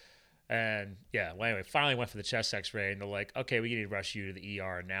breath. And yeah, well, anyway, finally went for the chest x-ray and they're like, okay, we need to rush you to the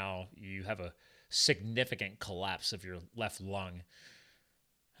ER. And now you have a significant collapse of your left lung.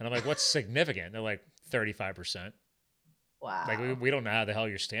 And I'm like, what's significant? And they're like, 35%. Wow. Like, we don't know how the hell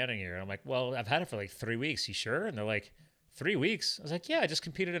you're standing here. And I'm like, well, I've had it for like 3 weeks. You sure? And they're like, 3 weeks? I was like, yeah, I just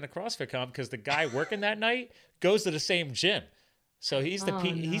competed in a CrossFit comp because the guy working that night goes to the same gym. So he's the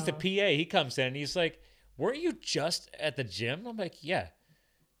he's the PA. He comes in and he's like, weren't you just at the gym? I'm like, yeah.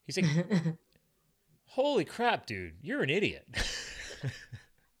 He's like, holy crap, dude, you're an idiot.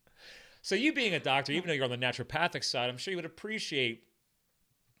 So you being a doctor, even though you're on the naturopathic side, I'm sure you would appreciate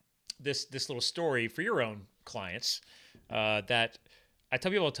this little story for your own clients, that I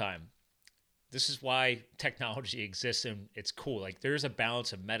tell people all the time. This is why technology exists and it's cool. Like there's a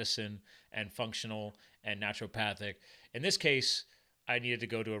balance of medicine and functional and naturopathic. In this case, I needed to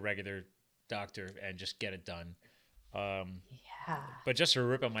go to a regular doctor and just get it done. But just to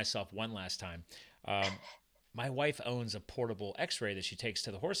rip on myself one last time, my wife owns a portable x-ray that she takes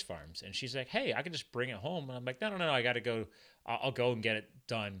to the horse farms. And she's like, hey, I can just bring it home. And I'm like, no, I got to go. I'll go and get it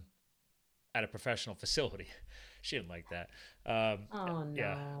done at a professional facility. She didn't like that. Oh, no.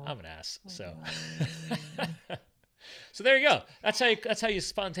 Yeah, I'm an ass. So, No. So there you go. That's how you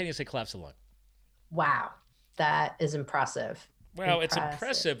spontaneously collapse a lung. Wow. That is impressive. Well, it's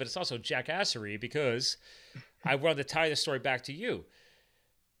impressive, but it's also jackassery because I wanted to tie the story back to you.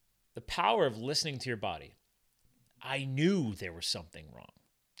 The power of listening to your body. I knew there was something wrong.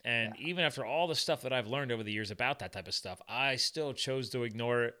 And even after all the stuff that I've learned over the years about that type of stuff, I still chose to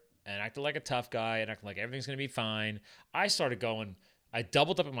ignore it and acted like a tough guy and acted like everything's going to be fine. I started going, I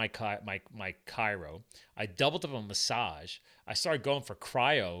doubled up in my chiro. I doubled up on massage. I started going for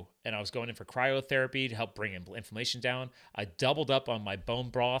cryo, and I was going in for cryotherapy to help bring inflammation down. I doubled up on my bone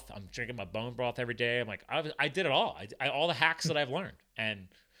broth. I'm drinking my bone broth every day. I'm like, I did it all. I all the hacks that I've learned. And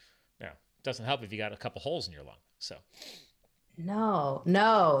it doesn't help if you got a couple holes in your lung. So No.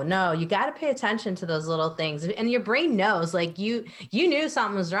 You got to pay attention to those little things. And your brain knows, like you knew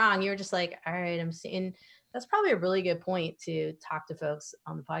something was wrong. You were just like, all right, I'm seeing. That's probably a really good point to talk to folks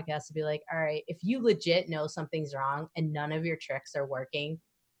on the podcast to be like, all right, if you legit know something's wrong and none of your tricks are working,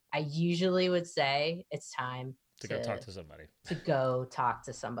 I usually would say it's time to go talk to somebody. To go talk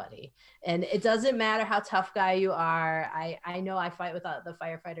to somebody. And it doesn't matter how tough guy you are. I know I fight with the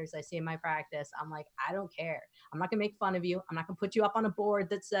firefighters I see in my practice. I'm like, I don't care. I'm not gonna make fun of you. I'm not gonna put you up on a board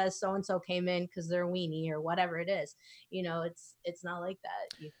that says so-and-so came in because they're a weenie or whatever it is. You know, it's not like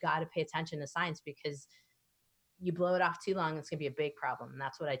that. You've got to pay attention to science because you blow it off too long, it's gonna be a big problem. And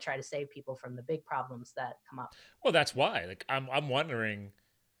that's what I try to save people from, the big problems that come up. Well, that's why. Like, I'm wondering,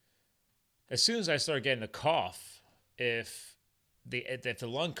 as soon as I started getting the cough, if the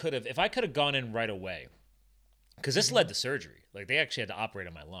lung if I could have gone in right away, because this led to surgery. Like, they actually had to operate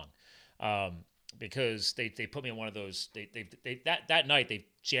on my lung, because they put me in one of those. That night they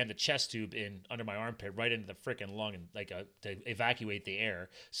jammed the chest tube in under my armpit right into the freaking lung, and to evacuate the air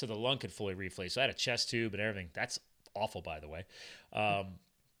so the lung could fully reflate. So I had a chest tube and everything. That's awful, by the way,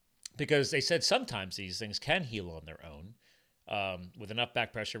 because they said sometimes these things can heal on their own. With enough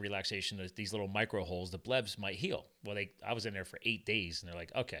back pressure, relaxation, these little micro holes, the blebs might heal. Well, I was in there for 8 days, and they're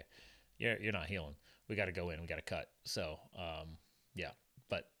like, okay, you're not healing. We got to go in. We got to cut. So, yeah.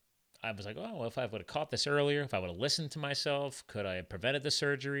 But I was like, oh, well, if I would have caught this earlier, if I would have listened to myself, could I have prevented the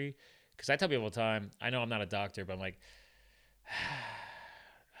surgery? Because I tell people all the time, I know I'm not a doctor, but I'm like,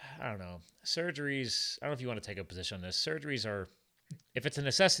 I don't know. Surgeries, I don't know if you want to take a position on this. Surgeries are, if it's a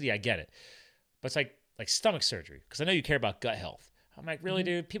necessity, I get it. But it's like stomach surgery, because I know you care about gut health. I'm like, really,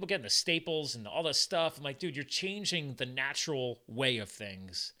 dude? People getting the staples and all this stuff. I'm like, dude, you're changing the natural way of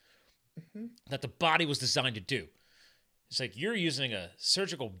things that the body was designed to do. It's like you're using a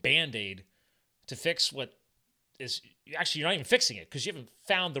surgical Band-Aid to fix what is actually, you're not even fixing it because you haven't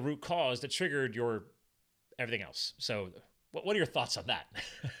found the root cause that triggered your everything else. So what are your thoughts on that?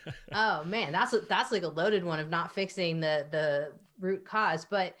 Oh man, that's like a loaded one of not fixing the root cause.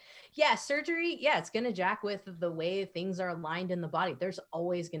 But yeah, surgery, yeah, it's going to jack with the way things are aligned in the body. There's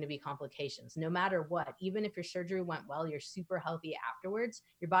always going to be complications, no matter what. Even if your surgery went well, you're super healthy afterwards,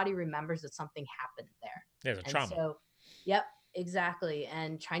 your body remembers that something happened there. There's a trauma. So, yep, exactly.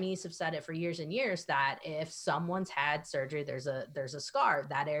 And Chinese have said it for years and years that if someone's had surgery, there's a scar,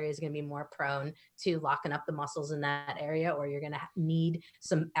 that area is going to be more prone to locking up the muscles in that area, or you're going to need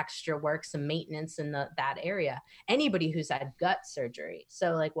some extra work, some maintenance in that area. Anybody who's had gut surgery,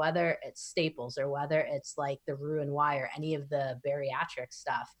 so like whether it's staples or whether it's like the Roux-en-Y or any of the bariatric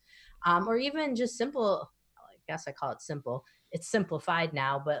stuff, or even just simple, I guess I call it simple, it's simplified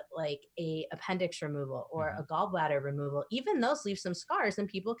now, but like a appendix removal or a gallbladder removal, even those leave some scars, and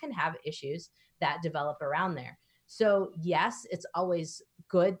people can have issues that develop around there. So yes, it's always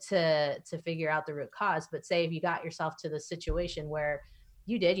good to figure out the root cause, but say if you got yourself to the situation where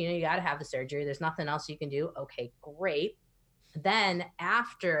you did, you got to have the surgery, there's nothing else you can do. Okay, great. Then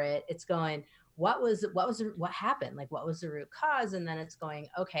after it's going, what happened? Like, what was the root cause? And then it's going,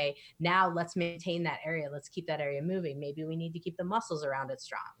 okay, now let's maintain that area. Let's keep that area moving. Maybe we need to keep the muscles around it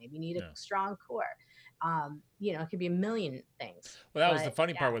strong. Maybe you need a strong core. It could be a million things. Well, that was the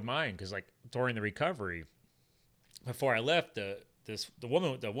funny part with mine. Cause like during the recovery, before I left, the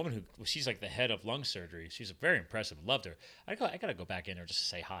woman who, she's like the head of lung surgery. She's very impressive. Loved her. I got to go back in there just to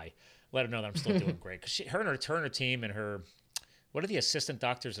say hi, let her know that I'm still doing great. Cause her and her team and her, what are the assistant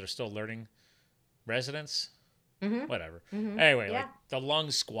doctors that are still learning? Residents, whatever. Anyway, like the lung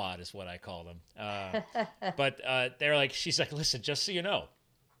squad is what I call them. But they're like, she's like, listen, just so you know,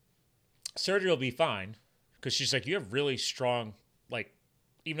 surgery will be fine, because she's like, you have really strong, like,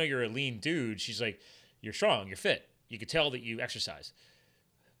 even though you're a lean dude, she's like, you're strong, you're fit, you can tell that you exercise,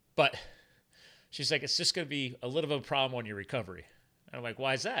 but she's like, it's just going to be a little bit of a problem on your recovery. And I'm like,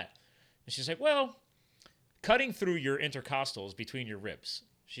 why is that? And she's like, well, cutting through your intercostals between your ribs.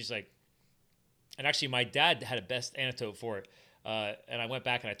 She's like, and actually, my dad had a best antidote for it. And I went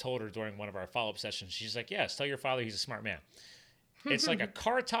back and I told her during one of our follow-up sessions. She's like, yes, tell your father he's a smart man. It's like a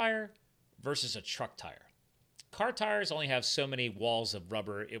car tire versus a truck tire. Car tires only have so many walls of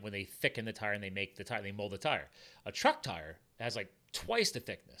rubber when they thicken the tire and they make the tire, they mold the tire. A truck tire has like twice the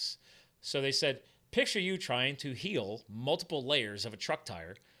thickness. So they said, picture you trying to heal multiple layers of a truck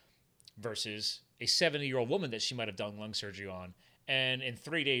tire versus a 70-year-old woman that she might have done lung surgery on. And in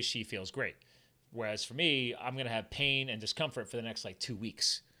 3 days, she feels great. Whereas for me, I'm going to have pain and discomfort for the next like 2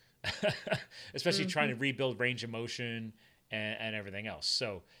 weeks, especially trying to rebuild range of motion and everything else.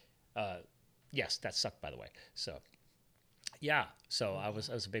 So, yes, that sucked, by the way. So, yeah. So I was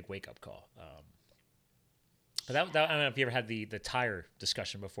a big wake up call. But I don't know if you ever had the tire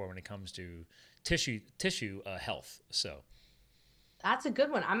discussion before when it comes to tissue health. So that's a good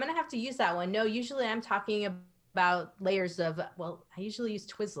one. I'm going to have to use that one. No, usually I'm talking about layers of, well, I usually use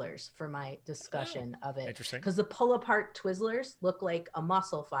Twizzlers for my discussion of it. Interesting. Because the pull apart Twizzlers look like a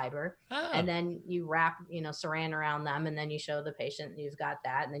muscle fiber. And then you wrap, saran around them, and then you show the patient you've got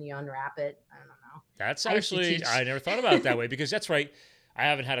that, and then you unwrap it. I don't know. That's actually, I never thought about it that way, because that's right. I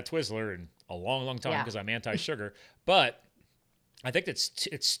haven't had a Twizzler in a long, long time because I'm anti-sugar. But I think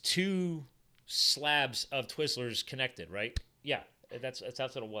it's two slabs of Twizzlers connected, right? Yeah, that's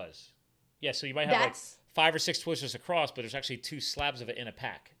what it was. Yeah, so you might have like 5 or 6 twisters across, but there's actually 2 slabs of it in a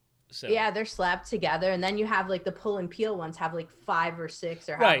pack. So yeah, they're slapped together, and then you have like the pull and peel ones have like 5 or 6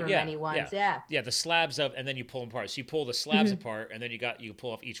 or however many ones. Yeah, the slabs of, and then you pull them apart. So you pull the slabs apart, and then you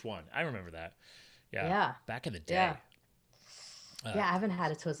pull off each one. I remember that. Yeah. Back in the day. Yeah. I haven't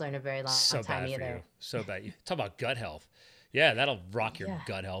had a Twizzler in a very long time either. For you. So bad. You talk about gut health. Yeah, that'll rock your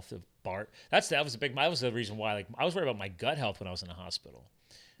gut health, Bart. That was the reason why. Like, I was worried about my gut health when I was in the hospital.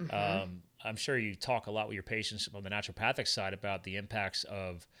 I'm sure you talk a lot with your patients on the naturopathic side about the impacts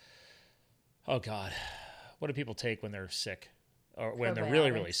of, oh God, what do people take when they're sick or when they're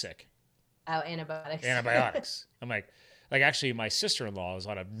really, really sick? Oh, antibiotics. Antibiotics. I'm like actually my sister-in-law is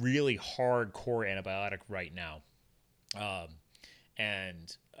on a really hardcore antibiotic right now.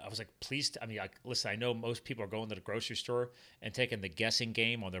 And I was like, please, listen, I know most people are going to the grocery store and taking the guessing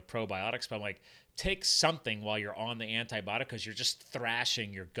game on their probiotics, but I'm like, take something while you're on the antibiotic because you're just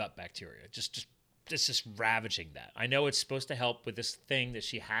thrashing your gut bacteria. It's just ravaging that. I know it's supposed to help with this thing that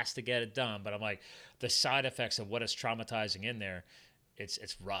she has to get it done, but I'm like, the side effects of what is traumatizing in there, it's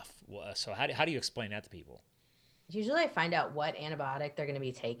rough. So how do you explain that to people? Usually I find out what antibiotic they're going to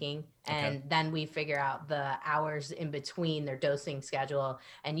be taking, and then we figure out the hours in between their dosing schedule.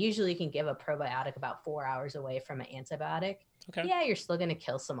 And usually you can give a probiotic about 4 hours away from an antibiotic. Okay. Yeah, you're still going to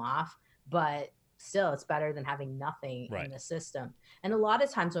kill some off, but still it's better than having nothing in the system. And a lot of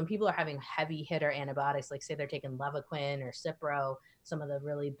times when people are having heavy hitter antibiotics, like say they're taking Levaquin or Cipro, some of the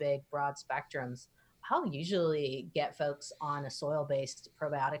really big broad spectrums, I'll usually get folks on a soil-based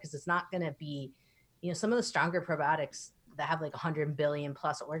probiotic because it's not going to be, some of the stronger probiotics that have like 100 billion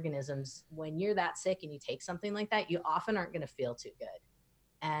plus organisms, when you're that sick and you take something like that, you often aren't going to feel too good.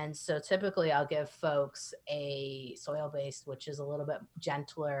 And so typically I'll give folks a soil-based, which is a little bit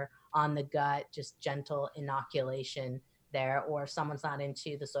gentler on the gut, just gentle inoculation there. Or if someone's not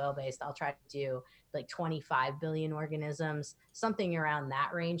into the soil-based, I'll try to do like 25 billion organisms, something around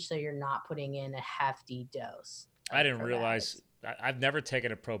that range. So you're not putting in a hefty dose. I didn't realize, I've never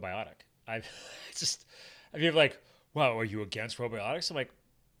taken a probiotic. You're like, well, are you against probiotics? I'm like,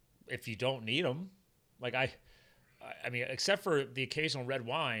 if you don't need them, like I mean, except for the occasional red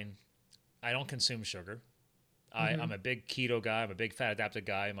wine, I don't consume sugar. I'm a big keto guy. I'm a big fat adapted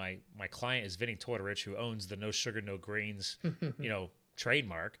guy. My client is Vinny Tortorich, who owns the No Sugar, No Grains,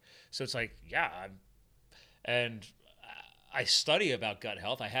 trademark. So it's like, and I study about gut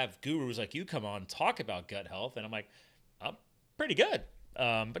health. I have gurus like you come on talk about gut health, and I'm like, I'm pretty good.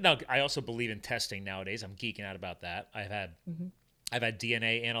 But no, I also believe in testing nowadays. I'm geeking out about that. I've had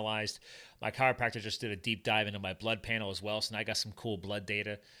DNA analyzed. My chiropractor just did a deep dive into my blood panel as well, so now I got some cool blood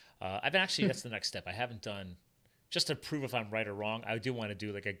data. That's the next step. I haven't done, just to prove if I'm right or wrong, I do want to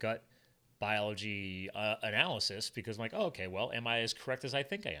do like a gut biology analysis because I'm like, oh, okay, well, am I as correct as I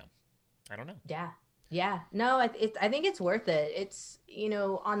think I am? I don't know. Yeah. No, I think it's worth it. It's,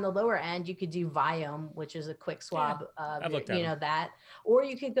 on the lower end, you could do Viome, which is a quick swab of, that, or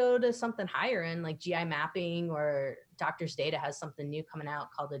you could go to something higher end like GI mapping, or Doctor's Data has something new coming out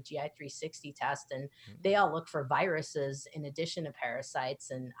called the GI 360 test. And they all look for viruses in addition to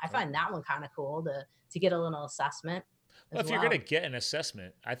parasites. And I find that one kind of cool to get a little assessment. Well, if you're going to get an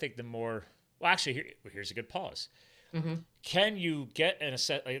assessment, I think here's a good pause. Can you get an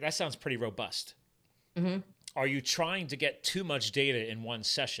assessment? That sounds pretty robust. Are you trying to get too much data in one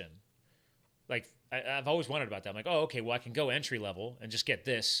session? Like I've always wondered about that. I'm like, oh, okay, well I can go entry level and just get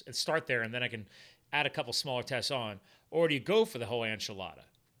this and start there, and then I can add a couple smaller tests on. Or do you go for the whole enchilada?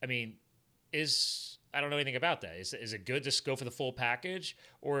 I mean, I don't know anything about that. Is it good to go for the full package,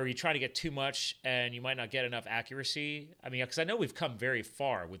 or are you trying to get too much and you might not get enough accuracy? I mean, because I know we've come very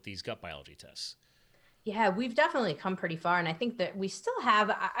far with these gut biology tests. Yeah, we've definitely come pretty far. And I think that we still have,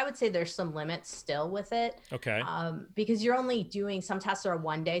 I would say there's some limits still with it. Okay. Because you're only doing, some tests are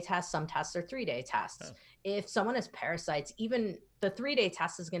 1-day tests, some tests are 3-day tests. Oh. If someone has parasites, even the 3-day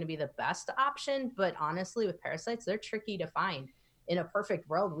test is going to be the best option. But honestly, with parasites, they're tricky to find. In a perfect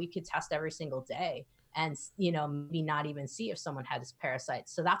world, we could test every single day and, maybe not even see if someone has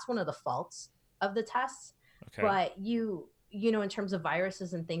parasites. So that's one of the faults of the tests. Okay. But in terms of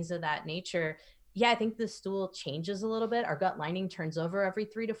viruses and things of that nature, I think the stool changes a little bit. Our gut lining turns over every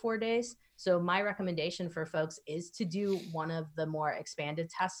 3 to 4 days. So my recommendation for folks is to do one of the more expanded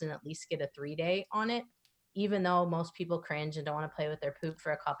tests and at least get a 3-day on it, even though most people cringe and don't want to play with their poop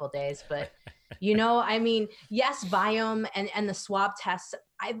for a couple of days. But, yes, Viome and the swab tests,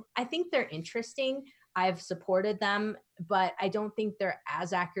 I think they're interesting. I've supported them, but I don't think they're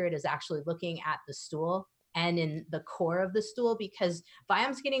as accurate as actually looking at the stool and in the core of the stool, because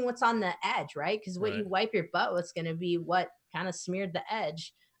Viome's getting what's on the edge, right? Because what you wipe your butt with is going to be what kind of smeared the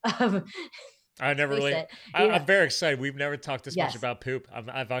edge of. I never face really. it. Yeah. I'm very excited. We've never talked this much Yes. about poop.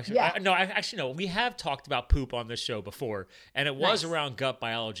 I've actually, Yeah. no, I actually no. We have talked about poop on this show before, and it was Nice. around gut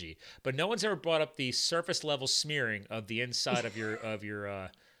biology. But no one's ever brought up the surface level smearing of the inside of your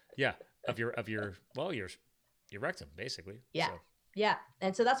your rectum, basically. Yeah. So, Yeah.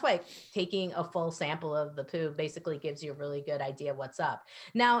 And so that's why taking a full sample of the poo basically gives you a really good idea of what's up.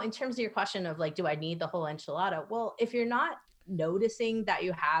 Now, in terms of your question of like, do I need the whole enchilada? Well, if you're not noticing that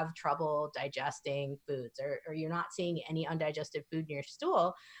you have trouble digesting foods or you're not seeing any undigested food in your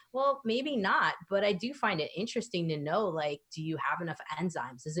stool, well, maybe not. But I do find it interesting to know, like, do you have enough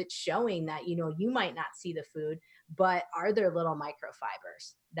enzymes? Is it showing that, you might not see the food, but are there little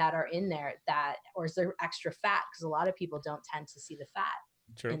microfibers that are in there or is there extra fat? Because a lot of people don't tend to see the fat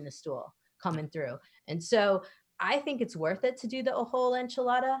true. in the stool coming through. And so I think it's worth it to do the whole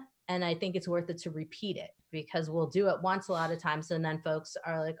enchilada. And I think it's worth it to repeat it because we'll do it once a lot of times. And then folks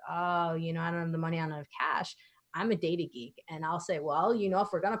are like, oh, I don't have the money, I don't have cash. I'm a data geek. And I'll say, well, if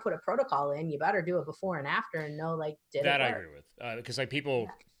we're going to put a protocol in, you better do it before and after and know, like, did that it I work? agree with. Because like people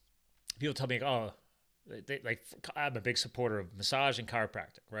tell me, oh, I'm a big supporter of massage and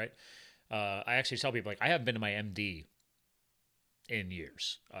chiropractic, right? I actually tell people, like, I haven't been to my MD in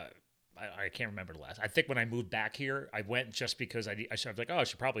years. I can't remember the last. I think when I moved back here, I went just because I was like, oh, I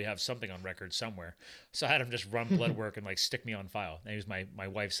should probably have something on record somewhere. So I had him just run blood work and like stick me on file. And he was my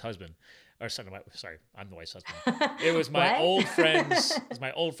wife's husband, or son of my. Sorry, I'm the wife's husband. It was my old friend's. It was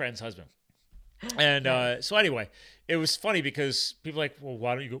my old friend's husband. And so anyway, it was funny because people are like, well,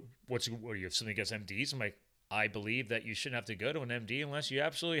 why don't you go? What do you have something against MDs? I'm like, I believe that you shouldn't have to go to an MD unless you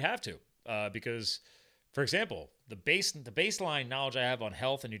absolutely have to, because. For example, the baseline knowledge I have on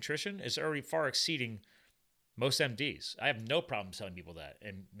health and nutrition is already far exceeding most MDs. I have no problem telling people that.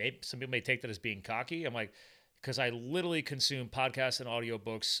 And maybe some people may take that as being cocky. I'm like, because I literally consume podcasts and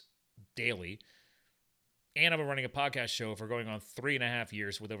audiobooks daily. And I'm running a podcast show for going on 3.5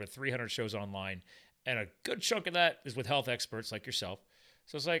 years with over 300 shows online. And a good chunk of that is with health experts like yourself.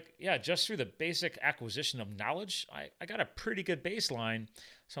 So it's like, yeah, just through the basic acquisition of knowledge, I got a pretty good baseline.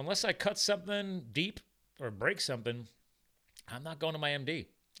 So unless I cut something deep, or break something, I'm not going to my MD.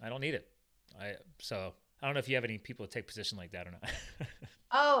 I don't need it. So I don't know if you have any people that take position like that or not.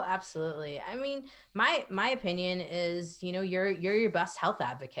 Oh, absolutely. I mean, my opinion is, you're your best health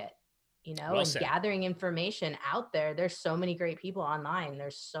advocate, Well and said. gathering information out there. There's so many great people online.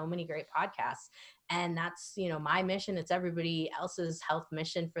 There's so many great podcasts. And that's, my mission. It's everybody else's health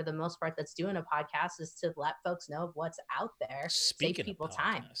mission for the most part that's doing a podcast is to let folks know what's out there. Speaking save people of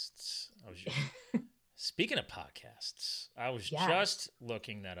time. Speaking of podcasts, I was just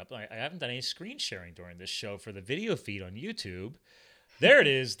looking that up. I haven't done any screen sharing during this show for the video feed on YouTube. There it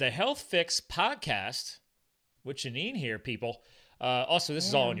is, the Health Fix podcast with Janine here, people. Also, this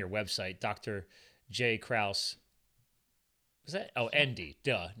is all on your website, Dr. J. Krause. Was that? Oh, ND,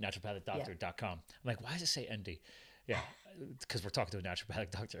 naturopathicdoctor.com. I'm like, why does it say ND? Yeah, because we're talking to a naturopathic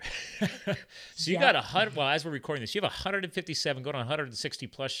doctor. So you got 100, well, as we're recording this, you have 157, going on 160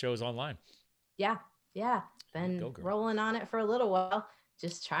 plus shows online. Yeah. Been rolling on it for a little while.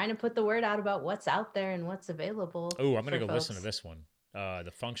 Just trying to put the word out about what's out there and what's available. Oh, I'm going to go listen to this one.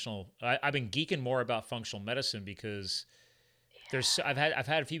 The functional, I've been geeking more about functional medicine because I've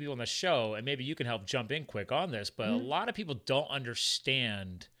had a few people on the show, and maybe you can help jump in quick on this, but a lot of people don't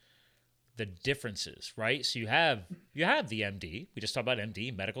understand the differences, right? So you have the MD. We just talked about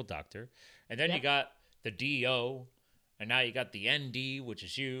MD, medical doctor. And then you got the DO, and now you got the ND, which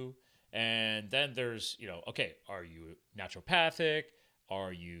is you. And then there's, okay, are you naturopathic?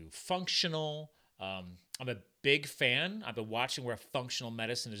 Are you functional? I'm a big fan. I've been watching where functional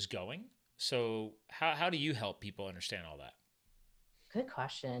medicine is going. So how do you help people understand all that? Good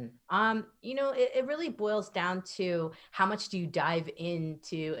question. It really boils down to how much do you dive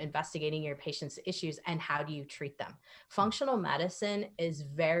into investigating your patient's issues and how do you treat them? Functional medicine is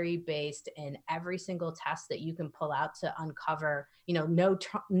very based in every single test that you can pull out to uncover,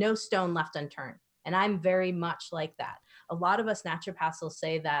 no stone left unturned. And I'm very much like that. A lot of us naturopaths will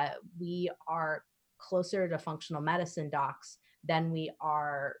say that we are closer to functional medicine docs than we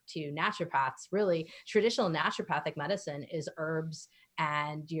are to naturopaths. Really, traditional naturopathic medicine is herbs,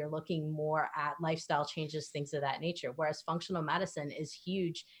 and you're looking more at lifestyle changes, things of that nature. Whereas functional medicine is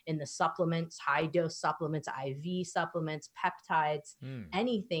huge in the supplements, high dose supplements, IV supplements, peptides,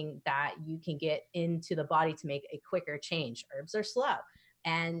 anything that you can get into the body to make a quicker change. Herbs are slow.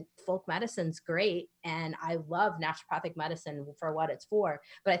 And folk medicine's great. And I love naturopathic medicine for what it's for.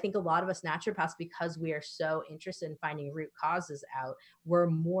 But I think a lot of us naturopaths, because we are so interested in finding root causes out, we're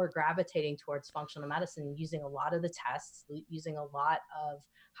more gravitating towards functional medicine, using a lot of the tests, using a lot of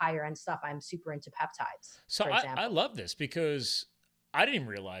higher end stuff. I'm super into peptides. So I love this because I didn't even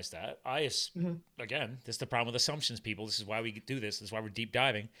realize that. Again, this is the problem with assumptions, people. This is why we do this. This is why we're deep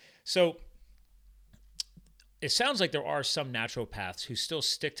diving. So it sounds like there are some naturopaths who still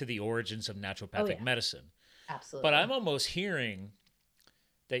stick to the origins of naturopathic medicine. Absolutely. But I'm almost hearing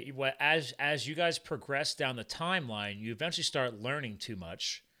that as you guys progress down the timeline, you eventually start learning too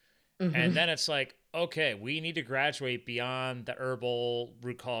much. And then it's like, okay, we need to graduate beyond the herbal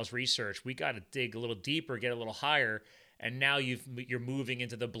root cause research. We got to dig a little deeper, get a little higher. And now you're moving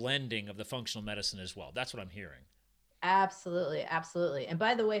into the blending of the functional medicine as well. That's what I'm hearing. Absolutely. Absolutely. And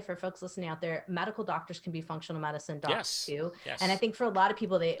by the way, for folks listening out there, medical doctors can be functional medicine docs too. Yes. And I think for a lot of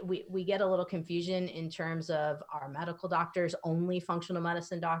people, we get a little confusion in terms of, are medical doctors only functional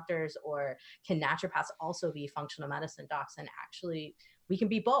medicine doctors, or can naturopaths also be functional medicine docs? And actually we can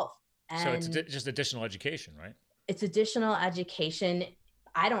be both. And so it's just additional education, right? It's additional education.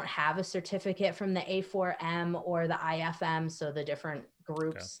 I don't have a certificate from the A4M or the IFM, so the different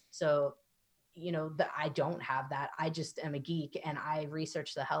groups. Okay. So I don't have that. I just am a geek and I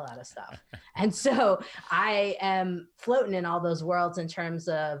research the hell out of stuff. And so I am floating in all those worlds in terms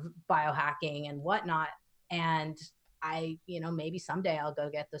of biohacking and whatnot. And I, maybe someday I'll go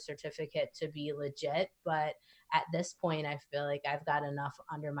get the certificate to be legit. But at this point, I feel like I've got enough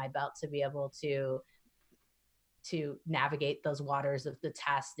under my belt to be able to navigate those waters of the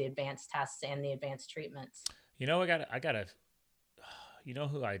tests, the advanced tests and the advanced treatments. I gotta, you know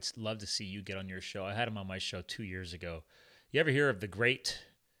who I'd love to see you get on your show? I had him on my show 2 years ago. You ever hear of the great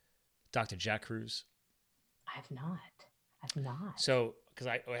Dr. Jack Kruse? I've not. So, because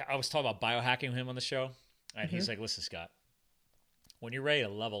I was talking about biohacking with him on the show, and he's like, listen, Scott, when you're ready to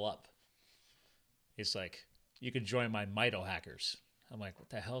level up, it's like, you can join my mitohackers. I'm like, what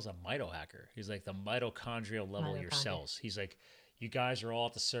the hell is a mitohacker? He's like, the mitochondrial level of your cells. He's like, you guys are all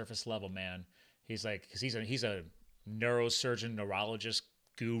at the surface level, man. He's like, because he's a neurosurgeon, neurologist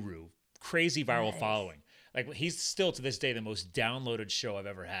guru, crazy viral following. Like, he's still to this day the most downloaded show I've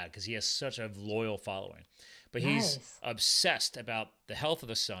ever had because he has such a loyal following. But he's obsessed about the health of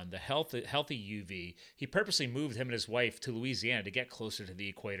the sun, the healthy UV. He purposely moved him and his wife to Louisiana to get closer to the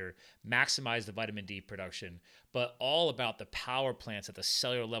equator, maximize the vitamin D production, but all about the power plants at the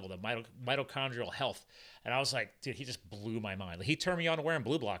cellular level, the mitochondrial health. And I was like, dude, he just blew my mind. Like, he turned me on to wearing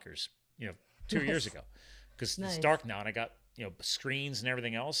blue blockers, 2 years ago, because it's dark now and I got, screens and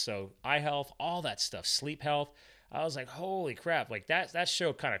everything else. So eye health, all that stuff, sleep health. I was like, holy crap. Like that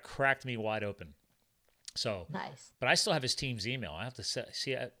show kind of cracked me wide open. So, but I still have his team's email. I have to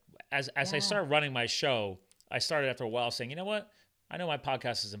see as I start running my show, I started after a while saying, you know what? I know my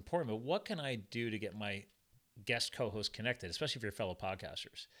podcast is important, but what can I do to get my guest co-host connected, especially if you're fellow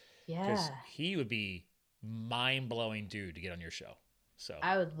podcasters? Yeah. Because he would be mind-blowing dude to get on your show. So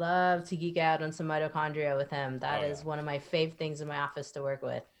I would love to geek out on some mitochondria with him. That is one of my fave things in my office to work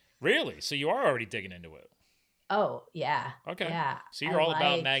with. Really? So you are already digging into it? Oh, yeah. Okay. Yeah. So you're all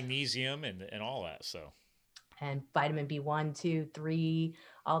about magnesium and all that, so. And vitamin B1, 2, 3,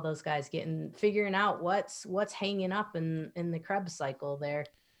 all those guys figuring out what's hanging up in the Krebs cycle there.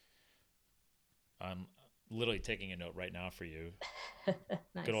 I'm literally taking a note right now for you.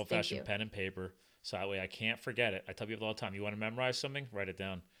 Nice, good old-fashioned pen and paper. So that way I can't forget it. I tell people all the time, you want to memorize something? Write it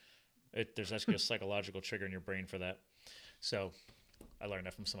down. There's actually a psychological trigger in your brain for that. So I learned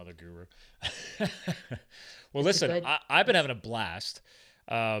that from some other guru. Well, listen, I've been having a blast.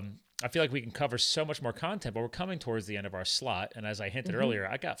 I feel like we can cover so much more content, but we're coming towards the end of our slot. And as I hinted earlier,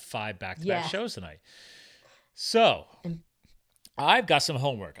 I got 5 back-to-back shows tonight. So I've got some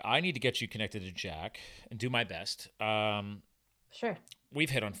homework. I need to get you connected to Jack and do my best. Sure. We've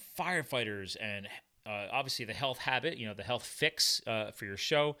hit on firefighters and obviously the health habit, the health fix for your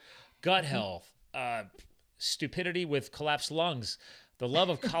show, gut health, stupidity with collapsed lungs, the love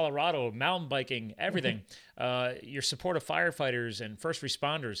of Colorado, mountain biking, everything, your support of firefighters and first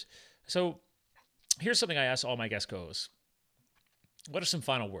responders. So here's something I ask all my guest co-hosts. What are some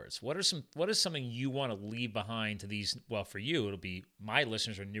final words? What is something you want to leave behind to these? Well, for you, it'll be my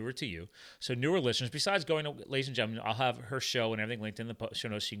listeners are newer to you. So newer listeners, besides going to, ladies and gentlemen, I'll have her show and everything linked in the show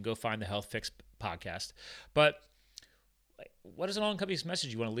notes. So you can go find the Health Fix podcast. But what is an all-encompassing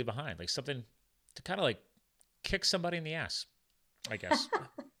message you want to leave behind? Like something to kind of like kick somebody in the ass, I guess.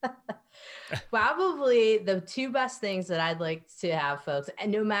 Probably the two best things that I'd like to have folks,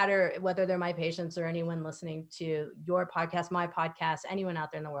 and no matter whether they're my patients or anyone listening to your podcast, my podcast, anyone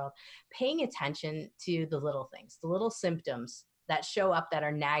out there in the world, paying attention to the little things, the little symptoms that show up that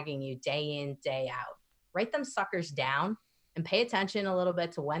are nagging you day in, day out. Write them suckers down and pay attention a little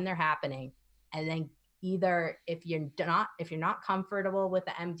bit to when they're happening. And then either if you're not comfortable with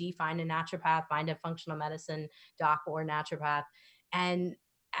the MD, find a naturopath, find a functional medicine doc or naturopath, and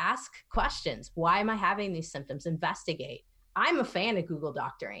ask questions. Why am I having these symptoms? Investigate. I'm a fan of Google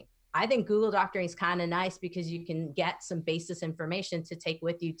doctoring. I think Google doctoring is kind of nice because you can get some basis information to take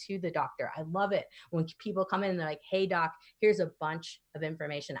with you to the doctor. I love it when people come in and they're like, hey doc, here's a bunch of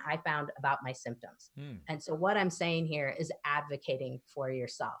information I found about my symptoms. And so what I'm saying here is advocating for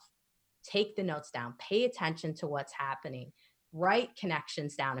yourself. Take the notes down, pay attention to what's happening, write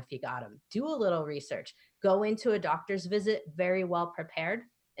connections down if you got them, do a little research, go into a doctor's visit very well prepared.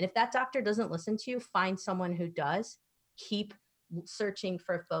 And if that doctor doesn't listen to you, find someone who does. Keep searching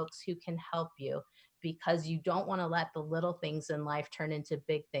for folks who can help you, because you don't want to let the little things in life turn into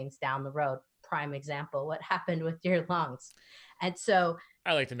big things down the road. Prime example, what happened with your lungs. And so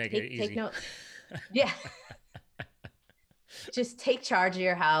I like to make it easy. Take note. Yeah. Just take charge of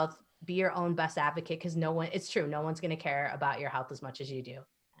your health. Be your own best advocate, because it's true. No one's going to care about your health as much as you do.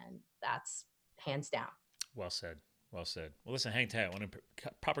 And that's hands down. Well said. Well said. Well, listen, hang tight. I want to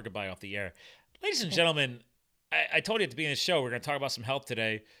proper goodbye off the air. Ladies and gentlemen, I told you at the beginning of the show, we're going to talk about some health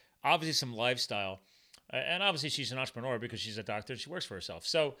today, obviously some lifestyle. And obviously she's an entrepreneur because she's a doctor and she works for herself.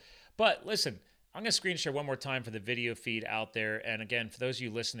 So, but listen, I'm going to screen share one more time for the video feed out there. And again, for those of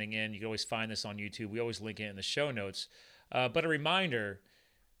you listening in, you can always find this on YouTube. We always link it in the show notes. But a reminder,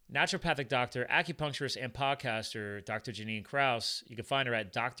 naturopathic doctor, acupuncturist, and podcaster, Dr. Janine Kraus. You can find her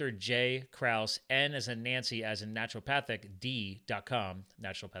at Dr. J. Kraus, N as in Nancy, as in naturopathic, D.com,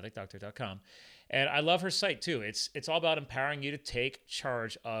 naturopathicdoctor.com. And I love her site too. It's all about empowering you to take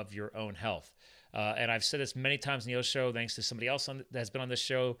charge of your own health. And I've said this many times in the show, thanks to somebody else that has been on this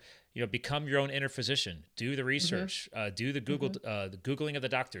show. Become your own inner physician. Do the research. Do the the Googling of the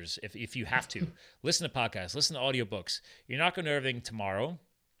doctors if you have to. Listen to podcasts. Listen to audiobooks. You're not going to know everything tomorrow,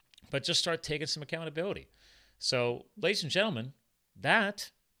 but just start taking some accountability. So, ladies and gentlemen,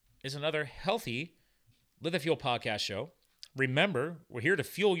 that is another healthy Live the Fuel podcast show. Remember, we're here to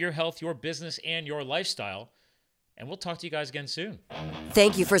fuel your health, your business, and your lifestyle. And we'll talk to you guys again soon.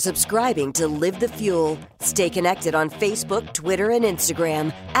 Thank you for subscribing to Live the Fuel. Stay connected on Facebook, Twitter, and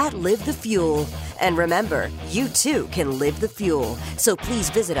Instagram at Live the Fuel. And remember, you too can live the fuel. So please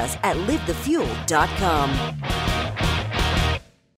visit us at livethefuel.com.